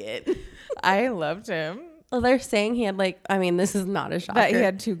idiot. I loved him. Well, they're saying he had this is not a shocker. That he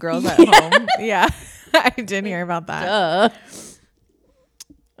had 2 girls at home. Yeah. I did hear about that. Duh.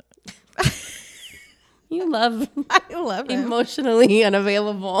 I love him. Emotionally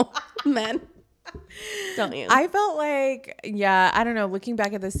unavailable men. Don't you? I felt like, I don't know. Looking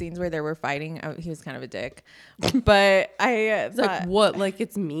back at the scenes where they were fighting, he was kind of a dick. But I thought, like, what? Like,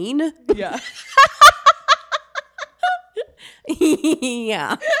 it's mean? Yeah.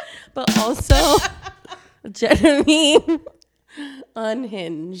 Yeah. But also, Genevieve,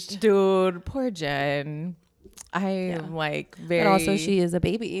 unhinged. Dude, poor Jen. I'm like very. But also, she is a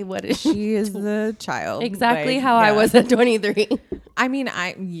baby. What is she? Is the child. Exactly how I was at 23. I mean,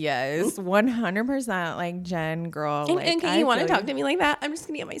 yes, 100%. Like Jen, girl. And you want to talk to me like that? I'm just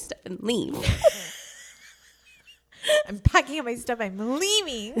gonna get my stuff and leave. I'm packing up my stuff. I'm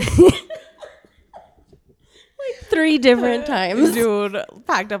leaving. 3 different times, dude.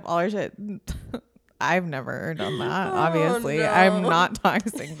 Packed up all her shit. I've never done that. Obviously, no. I'm not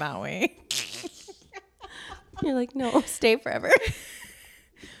toxic that way. You're like, no, stay forever.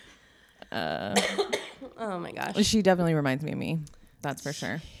 Oh my gosh. She definitely reminds me of me. That's for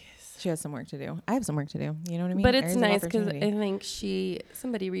sure. She has some work to do. I have some work to do. You know what I mean? But it's nice because I think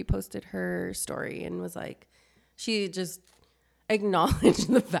somebody reposted her story and was like, she just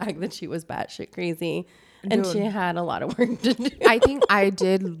acknowledged the fact that she was batshit crazy. And she had a lot of work to do. I think I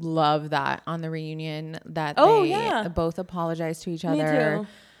did love that on the reunion that they both apologized to each other. Me too.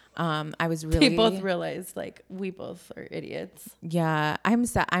 I was really. They both realized like we both are idiots. Yeah, I'm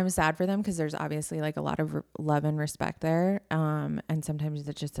sad for them because there's obviously like a lot of love and respect there. And sometimes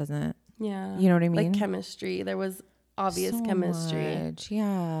it just doesn't. Yeah, you know what I mean. Like chemistry, there was obvious chemistry. Much.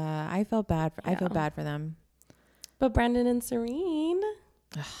 Yeah, I felt bad. I feel bad for them. But Brandon and Serene.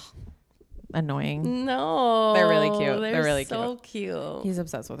 Annoying. No, they're really cute. They're really so cute. He's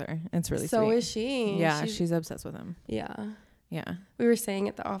obsessed with her. It's really so sweet. Is she. Yeah, she's obsessed with him. Yeah. Yeah. We were saying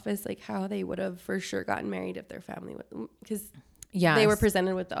at the office like how they would have for sure gotten married if their family would, because they were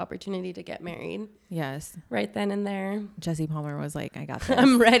presented with the opportunity to get married. Yes. Right then and there. Jesse Palmer was like, I got this.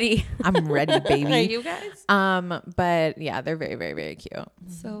 I'm ready. I'm ready, baby. Are you guys? But yeah, they're very, very, very cute.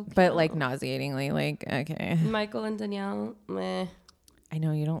 So cute. But like nauseatingly, like, okay. Michael and Danielle, meh. I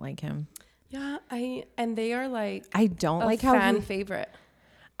know you don't like him. Yeah, and they are like I don't like how fan favorite.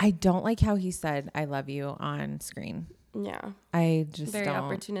 I don't like how he said I love you on screen. Yeah. I just very don't.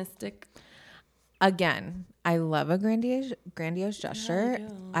 Opportunistic. Again, I love a grandiose gesture. Yeah,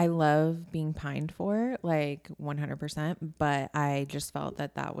 I love being pined for, like 100%, but I just felt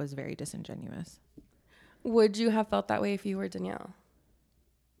that was very disingenuous. Would you have felt that way if you were Danielle?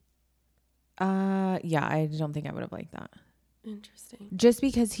 Yeah, I don't think I would have liked that. Interesting. Just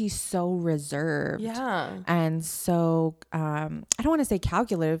because he's so reserved. Yeah. And so I don't want to say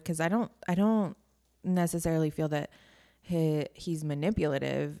calculative because I don't necessarily feel that he's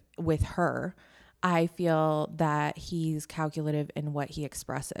manipulative with her. I feel that he's calculative in what he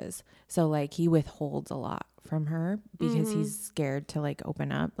expresses. So like he withholds a lot from her because he's scared to like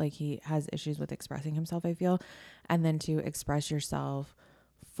open up. Like he has issues with expressing himself, I feel. And then to express yourself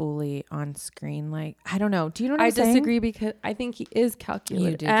fully on screen, like I don't know. Do you know what I'm saying? I disagree because I think he is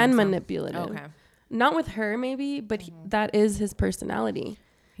calculative and manipulative. Okay. Not with her maybe, but that is his personality.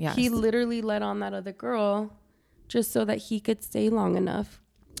 Yes. He literally led on that other girl just so that he could stay long enough.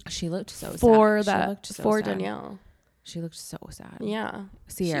 She looked so for sad. that for Danielle. She looked so sad. Yeah.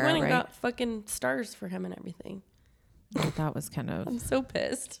 Sierra, she went and right? got fucking stars for him and everything. That was kind of. I'm so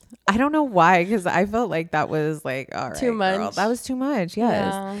pissed. I don't know why, because I felt like that was like all right, too much. Girl. That was too much.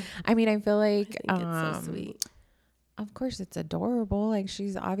 Yes. Yeah. I mean, I feel like it's so sweet. Of course, it's adorable. Like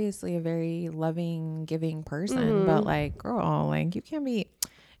she's obviously a very loving, giving person, but like, girl, like you can't be.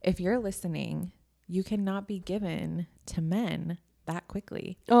 If you're listening, you cannot be given to men that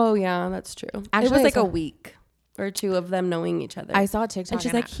quickly. Oh yeah, that's true. Actually, it was like a week or two of them knowing each other. I saw a TikTok and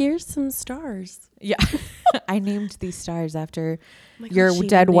she's like, here's some stars. Yeah. I named these stars after God, your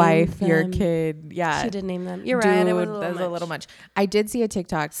dead wife, your kid. Yeah. She did name them. You're Dude, right. It was a little much. I did see a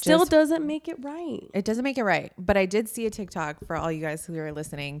TikTok. Still doesn't make it right. It doesn't make it right. But I did see a TikTok for all you guys who are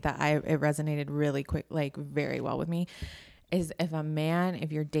listening that it resonated really quick, like very well with me. Is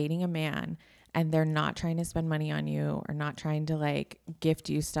if you're dating a man and they're not trying to spend money on you or not trying to like gift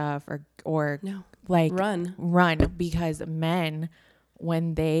you stuff or no. like run because men,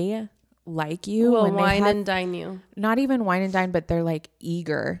 when they like you, will when wine and dine you, not even wine and dine, but they're like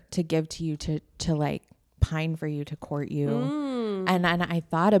eager to give to you to like behind for you to court you. And I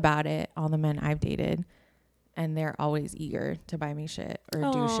thought about it, all the men I've dated, and they're always eager to buy me shit or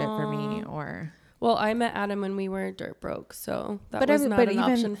do shit for me or. Well, I met Adam when we were dirt broke, so that was not an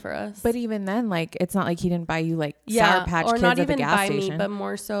option for us. But even then, like, it's not like he didn't buy you like Sour Patch Kids at the gas station. Me, but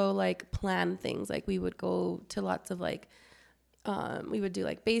more so like plan things. Like we would go to lots of like, we would do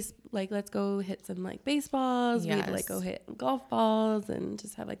like let's go hit some like baseballs. Yes. We'd like go hit golf balls and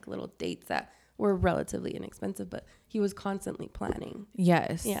just have like little dates that were relatively inexpensive, but he was constantly planning.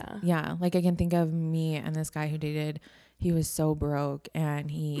 Yes. Yeah. Yeah. Like I can think of me and this guy who dated. He was so broke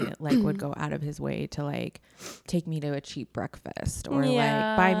and he like would go out of his way to like take me to a cheap breakfast or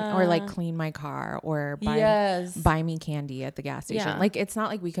like buy or like clean my car or buy me candy at the gas station. Yeah. Like it's not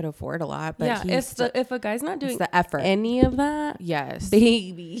like we could afford a lot, but if a guy's not doing the effort, any of that, yes,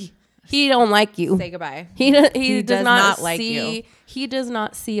 baby, he don't like you. Say goodbye. He does not like you. He does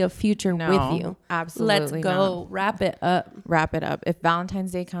not see a future with you. Absolutely. Let's go. Not. Wrap it up. If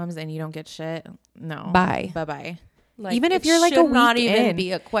Valentine's Day comes and you don't get shit, no. Bye. Like, even if you're like a week not even in,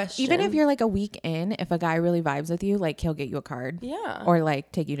 be a question. Even if you're like a week in, if a guy really vibes with you, like he'll get you a card. Yeah. Or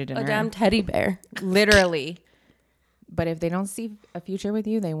like take you to dinner. A damn teddy bear. Literally. But if they don't see a future with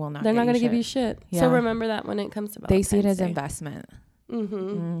you, they will not. They're not going to give you shit. Yeah. So remember that when it comes to Valentine's Day. They see it as investment.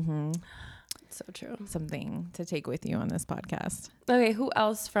 So true. Something to take with you on this podcast. Okay. Who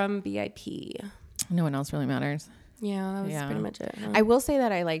else from VIP? No one else really matters. Yeah, that was pretty much it. Huh? I will say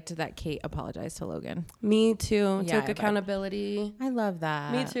that I liked that Kate apologized to Logan. Me too. Took accountability. I love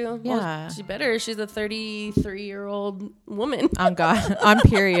that. Me too. Yeah. Well, she better. She's a 33-year-old woman. On God. On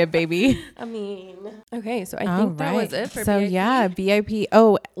period, baby. I mean. Okay, so I think that was it for VIP. So VIP.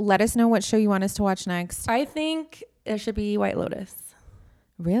 Oh, let us know what show you want us to watch next. I think it should be White Lotus.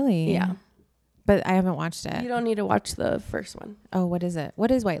 Really? Yeah. But I haven't watched it. You don't need to watch the first one. Oh, what is it? What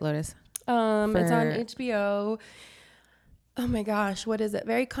is White Lotus? It's on HBO. Oh my gosh, what is it?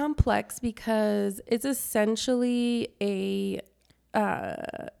 Very complex because it's essentially a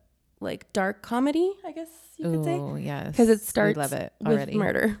like dark comedy, I guess you could say. Oh, yes. Because it starts love it already. with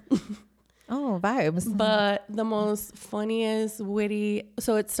murder. Oh, vibes. But the most funniest, witty.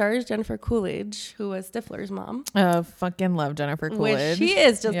 So it stars Jennifer Coolidge, who was Stifler's mom. Fucking love Jennifer Coolidge. Which she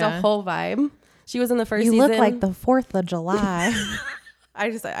is just a whole vibe. She was in the first season. You look like the 4th of July. I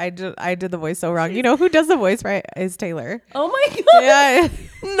did the voice so wrong. You know who does the voice right is Taylor. Oh my God. Yeah.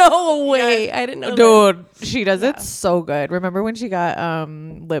 No way. Yeah. I didn't know Dude, that. She does it so good. Remember when she got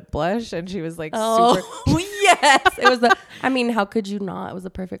lip blush and she was like super. Yes. It was how could you not? It was a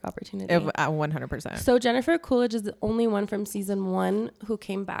perfect opportunity. 100%. So Jennifer Coolidge is the only one from season 1 who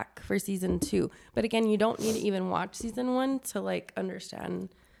came back for season 2. But again, you don't need to even watch season 1 to like understand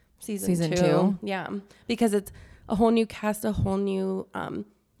season 2. Yeah. Because it's a whole new cast, a whole new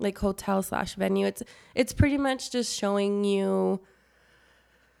like hotel / venue. It's pretty much just showing you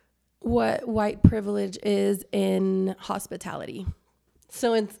what white privilege is in hospitality.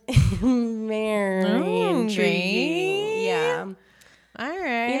 So it's very intriguing. Yeah. All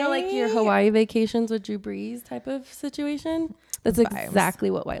right. You know, like your Hawaii vacations with Drew Brees type of situation. That's exactly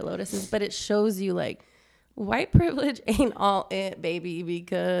what White Lotus is. But it shows you like white privilege ain't all it, baby,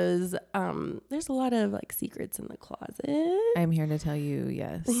 because there's a lot of like secrets in the closet. I'm here to tell you,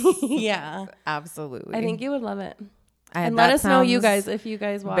 yes. Yeah. Absolutely. I think you would love it. And let us know, you guys, if you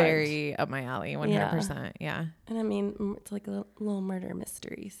guys watch. Very up my alley, 100%. Yeah. And I mean, it's like a little murder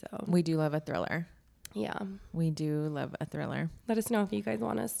mystery, so. We do love a thriller. Yeah. We do love a thriller. Let us know if you guys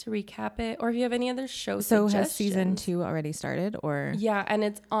want us to recap it or if you have any other show suggestions. So has season 2 already started or? Yeah. And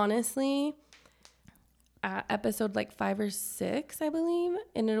it's honestly episode like 5 or 6, I believe.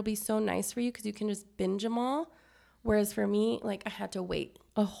 And it'll be so nice for you because you can just binge them all. Whereas for me, like I had to wait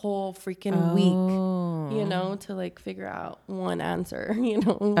a whole freaking week, you know, to like figure out one answer, you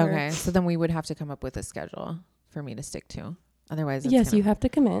know. Okay. So then we would have to come up with a schedule for me to stick to. Otherwise, yes, you have to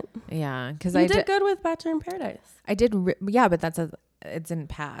commit. Yeah. Because I did good with Bachelor in Paradise. I did. Yeah. But it didn't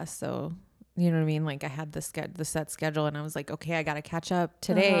pass. So, you know what I mean? Like I had the set schedule and I was like, okay, I got to catch up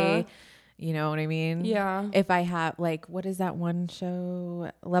today. You know what I mean? Yeah. If I have like, what is that one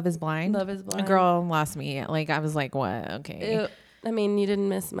show? Love is Blind. Love is Blind. A girl lost me. Like I was like, what? Okay. I mean, you didn't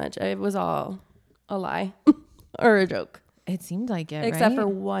miss much. It was all a lie or a joke. It seemed like it, except right? for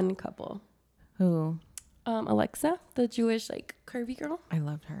one couple. Who? Alexa, the Jewish like curvy girl. I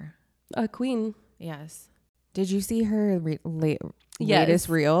loved her. A queen. Yes. Did you see her latest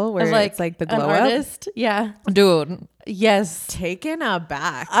reel where it's like the glow up? Artist? Yeah. Dude. Yes. Taken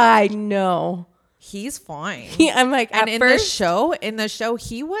aback. I know. He's fine. I'm like, and in the show,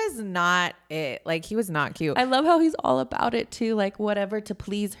 he was not it. Like he was not cute. I love how he's all about it too. Like whatever to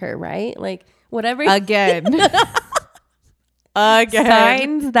please her, right? Like whatever. Again.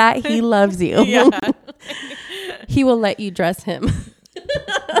 Signs that he loves you. Yeah. He will let you dress him.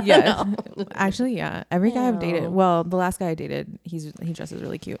 Yeah. No. Actually, yeah. Every guy I've dated, well, the last guy I dated, he dresses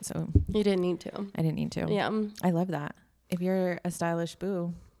really cute, so you didn't need to. I didn't need to. Yeah. I love that. If you're a stylish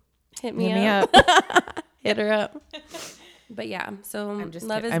boo, hit me up. Hit her up. But yeah, so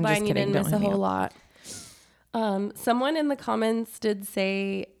Love is Blind. You didn't miss a whole lot. Someone in the comments did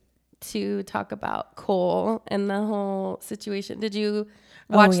say to talk about Cole and the whole situation. Did you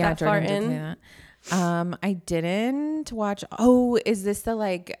watch that Jordan far in? Did say that. I didn't watch. Oh, is this the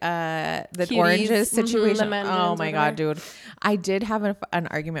Cuties, oranges situation? Oh my God, dude. I did have an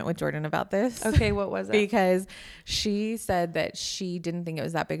argument with Jordan about this. Okay. What was it? Because she said that she didn't think it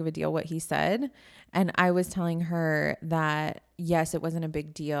was that big of a deal what he said. And I was telling her that, yes, it wasn't a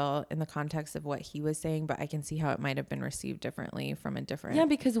big deal in the context of what he was saying, but I can see how it might have been received differently from a different. Yeah,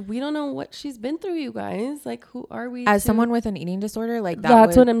 because we don't know what she's been through, you guys. Like, who are we? As someone with an eating disorder,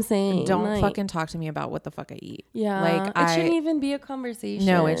 that's what I'm saying. Don't fucking talk to me about what the fuck I eat. Yeah. Like, it shouldn't even be a conversation.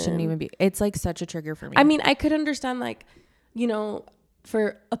 No, it shouldn't even be. It's like such a trigger for me. I mean, I could understand, like, you know,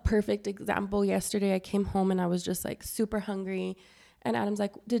 for a perfect example, yesterday I came home and I was just like super hungry. And Adam's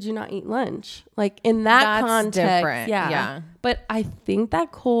like, did you not eat lunch? Like in that context. Different. Yeah. But I think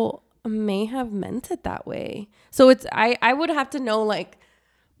that Cole may have meant it that way. So it's, I would have to know, like,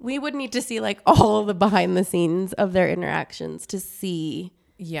 we would need to see like all of the behind the scenes of their interactions to see.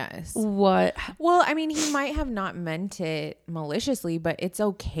 Yes. What? Well, I mean, he might have not meant it maliciously, but it's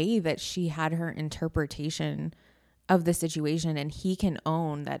okay that she had her interpretation of the situation, and he can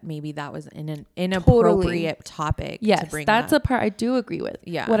own that maybe that was an inappropriate topic. Yes, to bring that's up. a part I do agree with.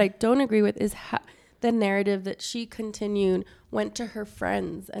 Yeah. What I don't agree with is the narrative that she continued, went to her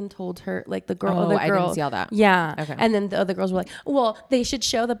friends and told her, like the girl, I didn't see all that. Yeah. Okay. And then the other girls were like, well, they should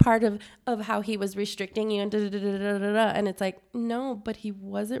show the part of how he was restricting you and and it's like, no, but he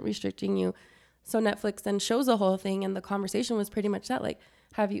wasn't restricting you. So Netflix then shows the whole thing, and the conversation was pretty much that, like,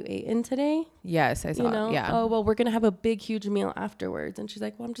 have you eaten today? Yes, I saw. You know? Yeah. Oh, well, we're going to have a big, huge meal afterwards. And she's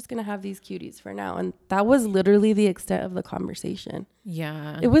like, well, I'm just going to have these cuties for now. And that was literally the extent of the conversation.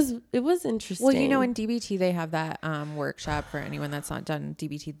 Yeah. It was interesting. Well, you know, in DBT, they have that workshop for anyone that's not done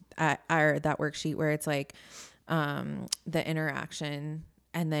DBT, or that worksheet where it's like the interaction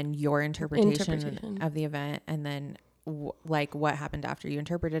and then your interpretation of the event, and then like what happened after you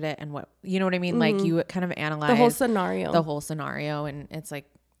interpreted it, and what, you know what I mean? Like you kind of analyze the whole scenario, and it's like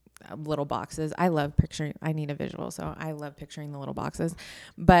little boxes. I love picturing. I need a visual, so I love picturing the little boxes.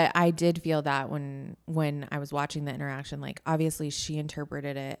 But I did feel that when I was watching the interaction, like obviously she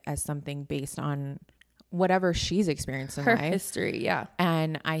interpreted it as something based on whatever she's experienced in her life, history. Yeah.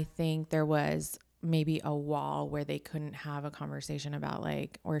 And I think there was maybe a wall where they couldn't have a conversation about,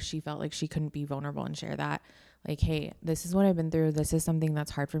 like, or she felt like she couldn't be vulnerable and share that. Like, hey, this is what I've been through. This is something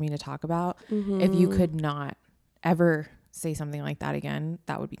that's hard for me to talk about. Mm-hmm. If you could not ever say something like that again,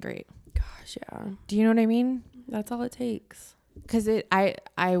 that would be great. Gosh, yeah. Do you know what I mean? That's all it takes. Because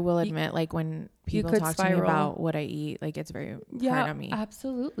I will admit, like, when people talk to me about what I eat, like, it's very hard on me.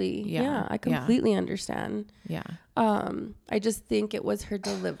 Absolutely. Yeah, I completely understand. Yeah. I just think it was her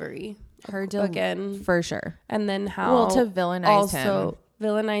delivery. Again. For sure. And then how to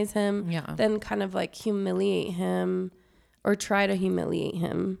villainize him. Yeah. Then kind of like humiliate him, or try to humiliate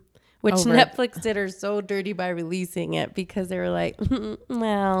him, which Netflix did her so dirty by releasing it, because they were like,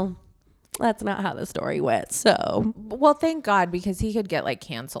 well, that's not how the story went. So, well, thank God, because he could get like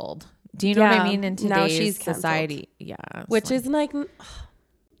canceled. Do you know what I mean? In today's society. Yeah. Which is like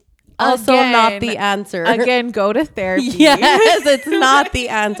also not the answer. Again, go to therapy. Yes, it's not the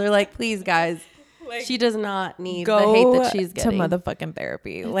answer. Like, please, guys. Like, she does not need the hate that she's getting. To motherfucking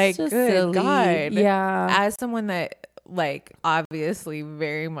therapy. Like, good silly. God. Yeah. As someone that, like, obviously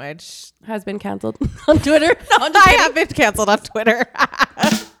very much has been canceled on Twitter. I have been canceled on Twitter.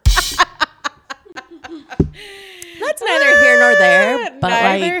 That's neither here nor there. But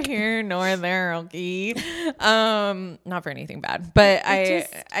neither here nor there, okay. Not for anything bad, but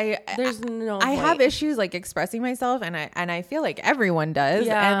there's no. I have issues like expressing myself, and I feel like everyone does,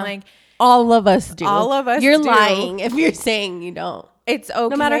 and like all of us do. All of us. You're lying if you're saying you don't. It's okay.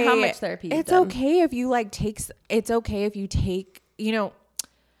 No matter how much therapy you've done. Okay if you like it's okay if you take, you know,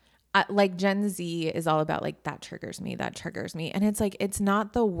 like Gen Z is all about like that triggers me, and it's like, it's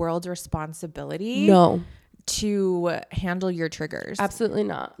not the world's responsibility to handle your triggers. Absolutely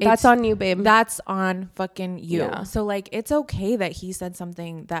not. That's on you, babe. That's on fucking you. Yeah. So like, it's okay that he said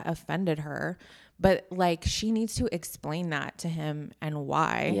something that offended her, but like, she needs to explain that to him and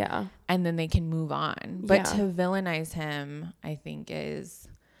why. Yeah. And then they can move on. But to villainize him, I think is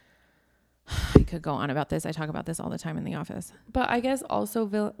I could go on about this. I talk about this all the time in the office. But I guess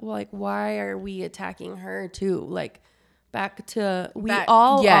also, like, why are we attacking her too? Like, back to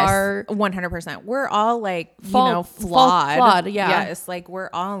all are 100%. We're all like, flawed. flawed. Yeah. Yes, like we're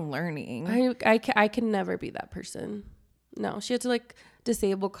all learning. I can never be that person. No, she had to like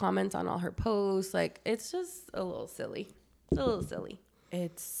disable comments on all her posts. Like, it's just a little silly. It's a little silly.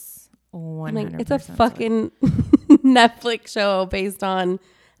 It's 100%. Like, it's a fucking Netflix show based on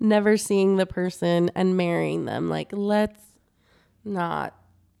never seeing the person and marrying them. Like, let's not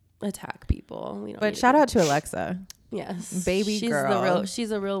attack people. We don't. But shout out to Alexa. Yes, baby girl.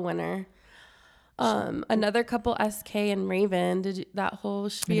 She's a real winner. Another couple, SK and Raven, did that whole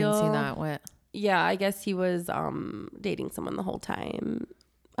spiel? I didn't see that. What? Yeah, I guess he was dating someone the whole time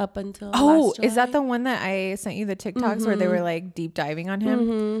up until. Oh, is that the one that I sent you the TikToks where they were like deep diving on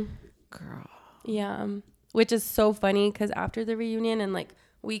him? Girl. Yeah, which is so funny because after the reunion and like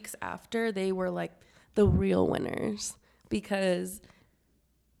weeks after, they were like the real winners because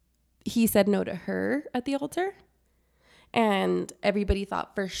he said no to her at the altar. And everybody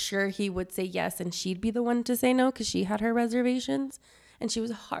thought for sure he would say yes and she'd be the one to say no because she had her reservations. And she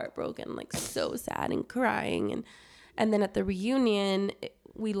was heartbroken, like so sad and crying. And then at the reunion,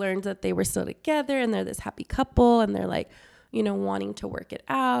 we learned that they were still together and they're this happy couple. And they're like, you know, wanting to work it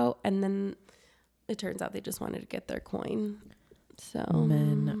out. And then it turns out they just wanted to get their coin. So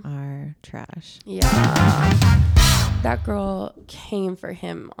men are trash. Yeah. That girl came for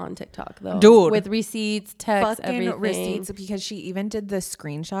him on TikTok though. Dude. With receipts, texts, fucking everything. receipts, because she even did the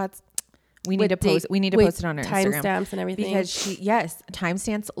screenshots. We need to post it on our Instagram. Timestamps and everything. Because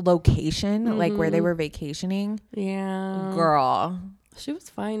timestamps, location, like where they were vacationing. Yeah. Girl. She was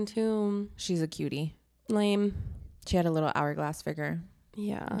fine too. She's a cutie. Lame. She had a little hourglass figure.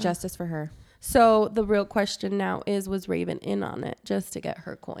 Yeah. Justice for her. So the real question now is, was Raven in on it just to get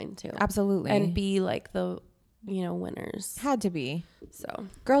her coin too? Absolutely. And be like the, you know, winners. Had to be. So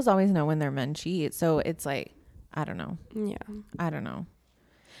girls always know when their men cheat. So it's like, I don't know. Yeah. I don't know.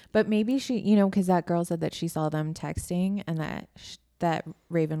 But maybe she, you know, because that girl said that she saw them texting and that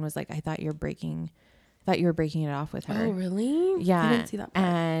Raven was like, I thought you were breaking it off with her. Oh, really? Yeah. I didn't see that part.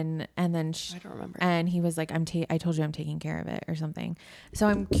 And then I don't remember. And he was like, I told you I'm taking care of it or something. So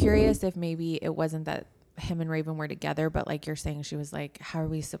I'm curious if maybe it wasn't that him and Raven were together, but like you're saying, she was like, how are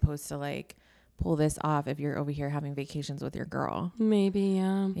we supposed to like pull this off if you're over here having vacations with your girl? Maybe,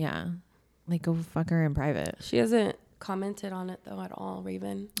 yeah. Yeah. Like go fuck her in private. She hasn't commented on it though at all,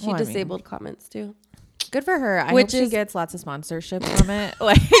 Raven. She disabled comments too. Good for her. I hope she gets lots of sponsorship from it.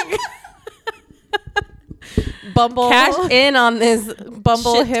 Like Bumble, cash in on this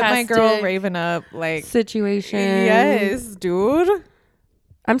Bumble hit my girl Raven up like situation. Yes, dude.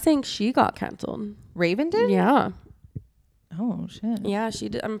 I'm saying she got canceled. Raven did? Yeah. Oh shit. Yeah, she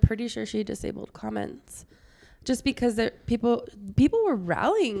did. I'm pretty sure she disabled comments just because people were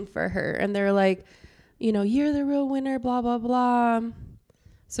rallying for her and they're like, you know, you're the real winner, blah blah blah.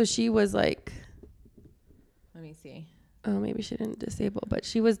 So she was like, let me see. Oh, maybe she didn't disable, but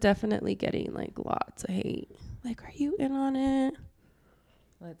she was definitely getting like lots of hate. Like, are you in on it?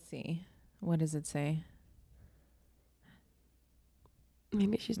 Let's see. What does it say?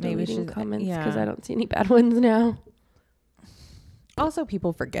 Maybe she's deleting comments because I don't see any bad ones now. Also,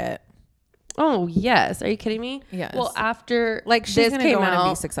 people forget. Oh, yes. Are you kidding me? Yes. Well, after like she's going to go on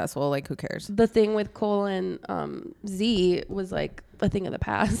and be successful. Like, who cares? The thing with Cole and Z was like a thing of the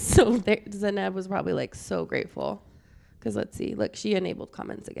past. So Zainab was probably like so grateful. Because let's see. Look, she enabled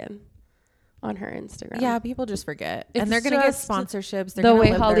comments again on her Instagram. Yeah, people just forget. And they're going to get sponsorships. They're the way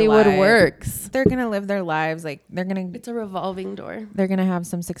Hollywood works. They're going to live their lives. Like, they're going to... It's a revolving door. They're going to have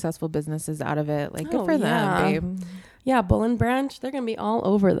some successful businesses out of it. Like, good for them, babe. Yeah, Bull and Branch, they're going to be all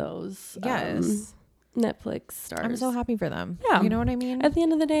over those. Yes. Netflix stars. I'm so happy for them. Yeah. You know what I mean? At the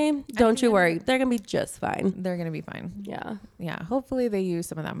end of the day, don't you worry. They're going to be just fine. They're going to be fine. Yeah. Yeah. Hopefully they use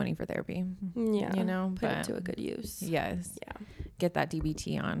some of that money for therapy. Yeah. You know? Put it to a good use. Yes. Yeah. Get that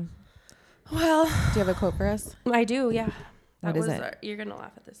DBT on. Well. Do you have a quote for us? I do, yeah. What is it? You're going to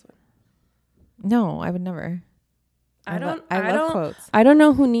laugh at this one. No, I would never. I love quotes. I don't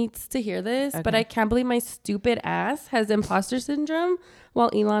know who needs to hear this, but I can't believe my stupid ass has imposter syndrome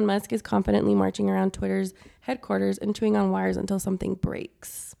while Elon Musk is confidently marching around Twitter's headquarters and chewing on wires until something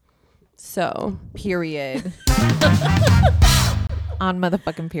breaks. So, period. On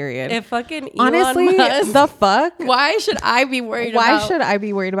motherfucking period. If fucking Elon honestly, Musk, the fuck? Why should I be worried Why should I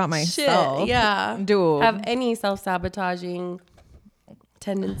be worried about myself? Shit, yeah. Dude. Have any self-sabotaging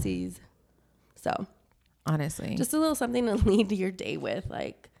tendencies. So, honestly, just a little something to lead your day with.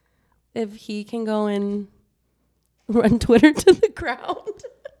 Like, if he can go and run Twitter to the ground.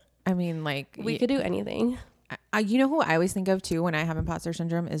 I mean, like We could do anything. you know who I always think of too when I have imposter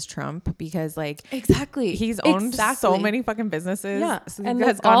syndrome is Trump, because like Exactly. he's owned so many fucking businesses. Yeah. So And he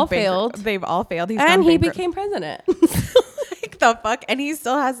they've all failed. They've all failed. And he became president. like the fuck, and he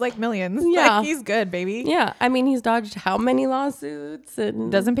still has like millions. Yeah. Like, he's good, baby. Yeah. I mean, he's dodged how many lawsuits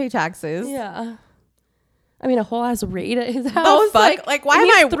and Doesn't pay taxes. yeah. I mean, a whole ass raid at his house. The fuck? Like why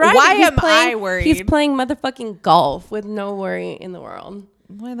am I worried? He's playing motherfucking golf with no worry in the world.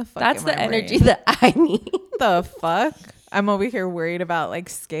 Why the fuck? That's am the I energy worried? that I need. The fuck? I'm over here worried about like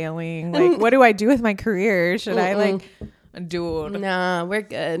scaling. Like, what do I do with my career? Should I like, dude? Nah, we're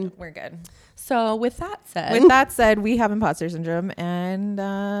good. We're good. So with that said, we have imposter syndrome, and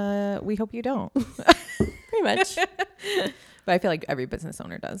we hope you don't. pretty much. But I feel like every business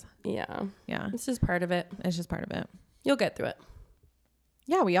owner does. Yeah. Yeah, It's just part of it. it's just part of it. You'll get through it.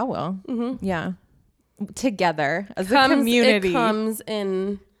 Yeah, we all will. Mm-hmm. Yeah, together as a community. It comes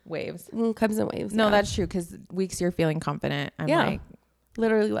in waves. waves. No, yeah. that's true. Because weeks you're feeling confident. I'm Yeah. like,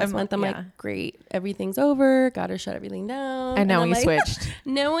 Literally last month, I'm yeah. like, great, everything's over. Gotta shut everything down. and now I'm we like, switched.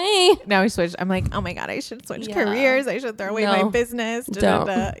 No way. Now we switched. I'm like, oh my God, I should switch Yeah. careers. I should throw away my No. business.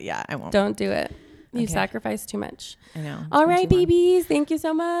 Don't. Yeah, I won't. Don't do it. You Okay. sacrifice too much. I know. All right, babies. Thank you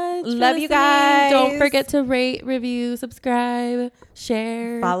so much. for Love you listening. guys. Don't forget to rate, review, subscribe,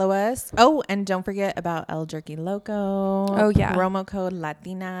 share. Follow us. Oh, and don't forget about El Jerky Loco. Oh, yeah. Promo code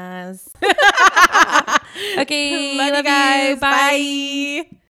Latinas. Okay. Love you guys. Bye.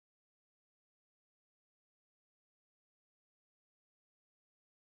 Bye.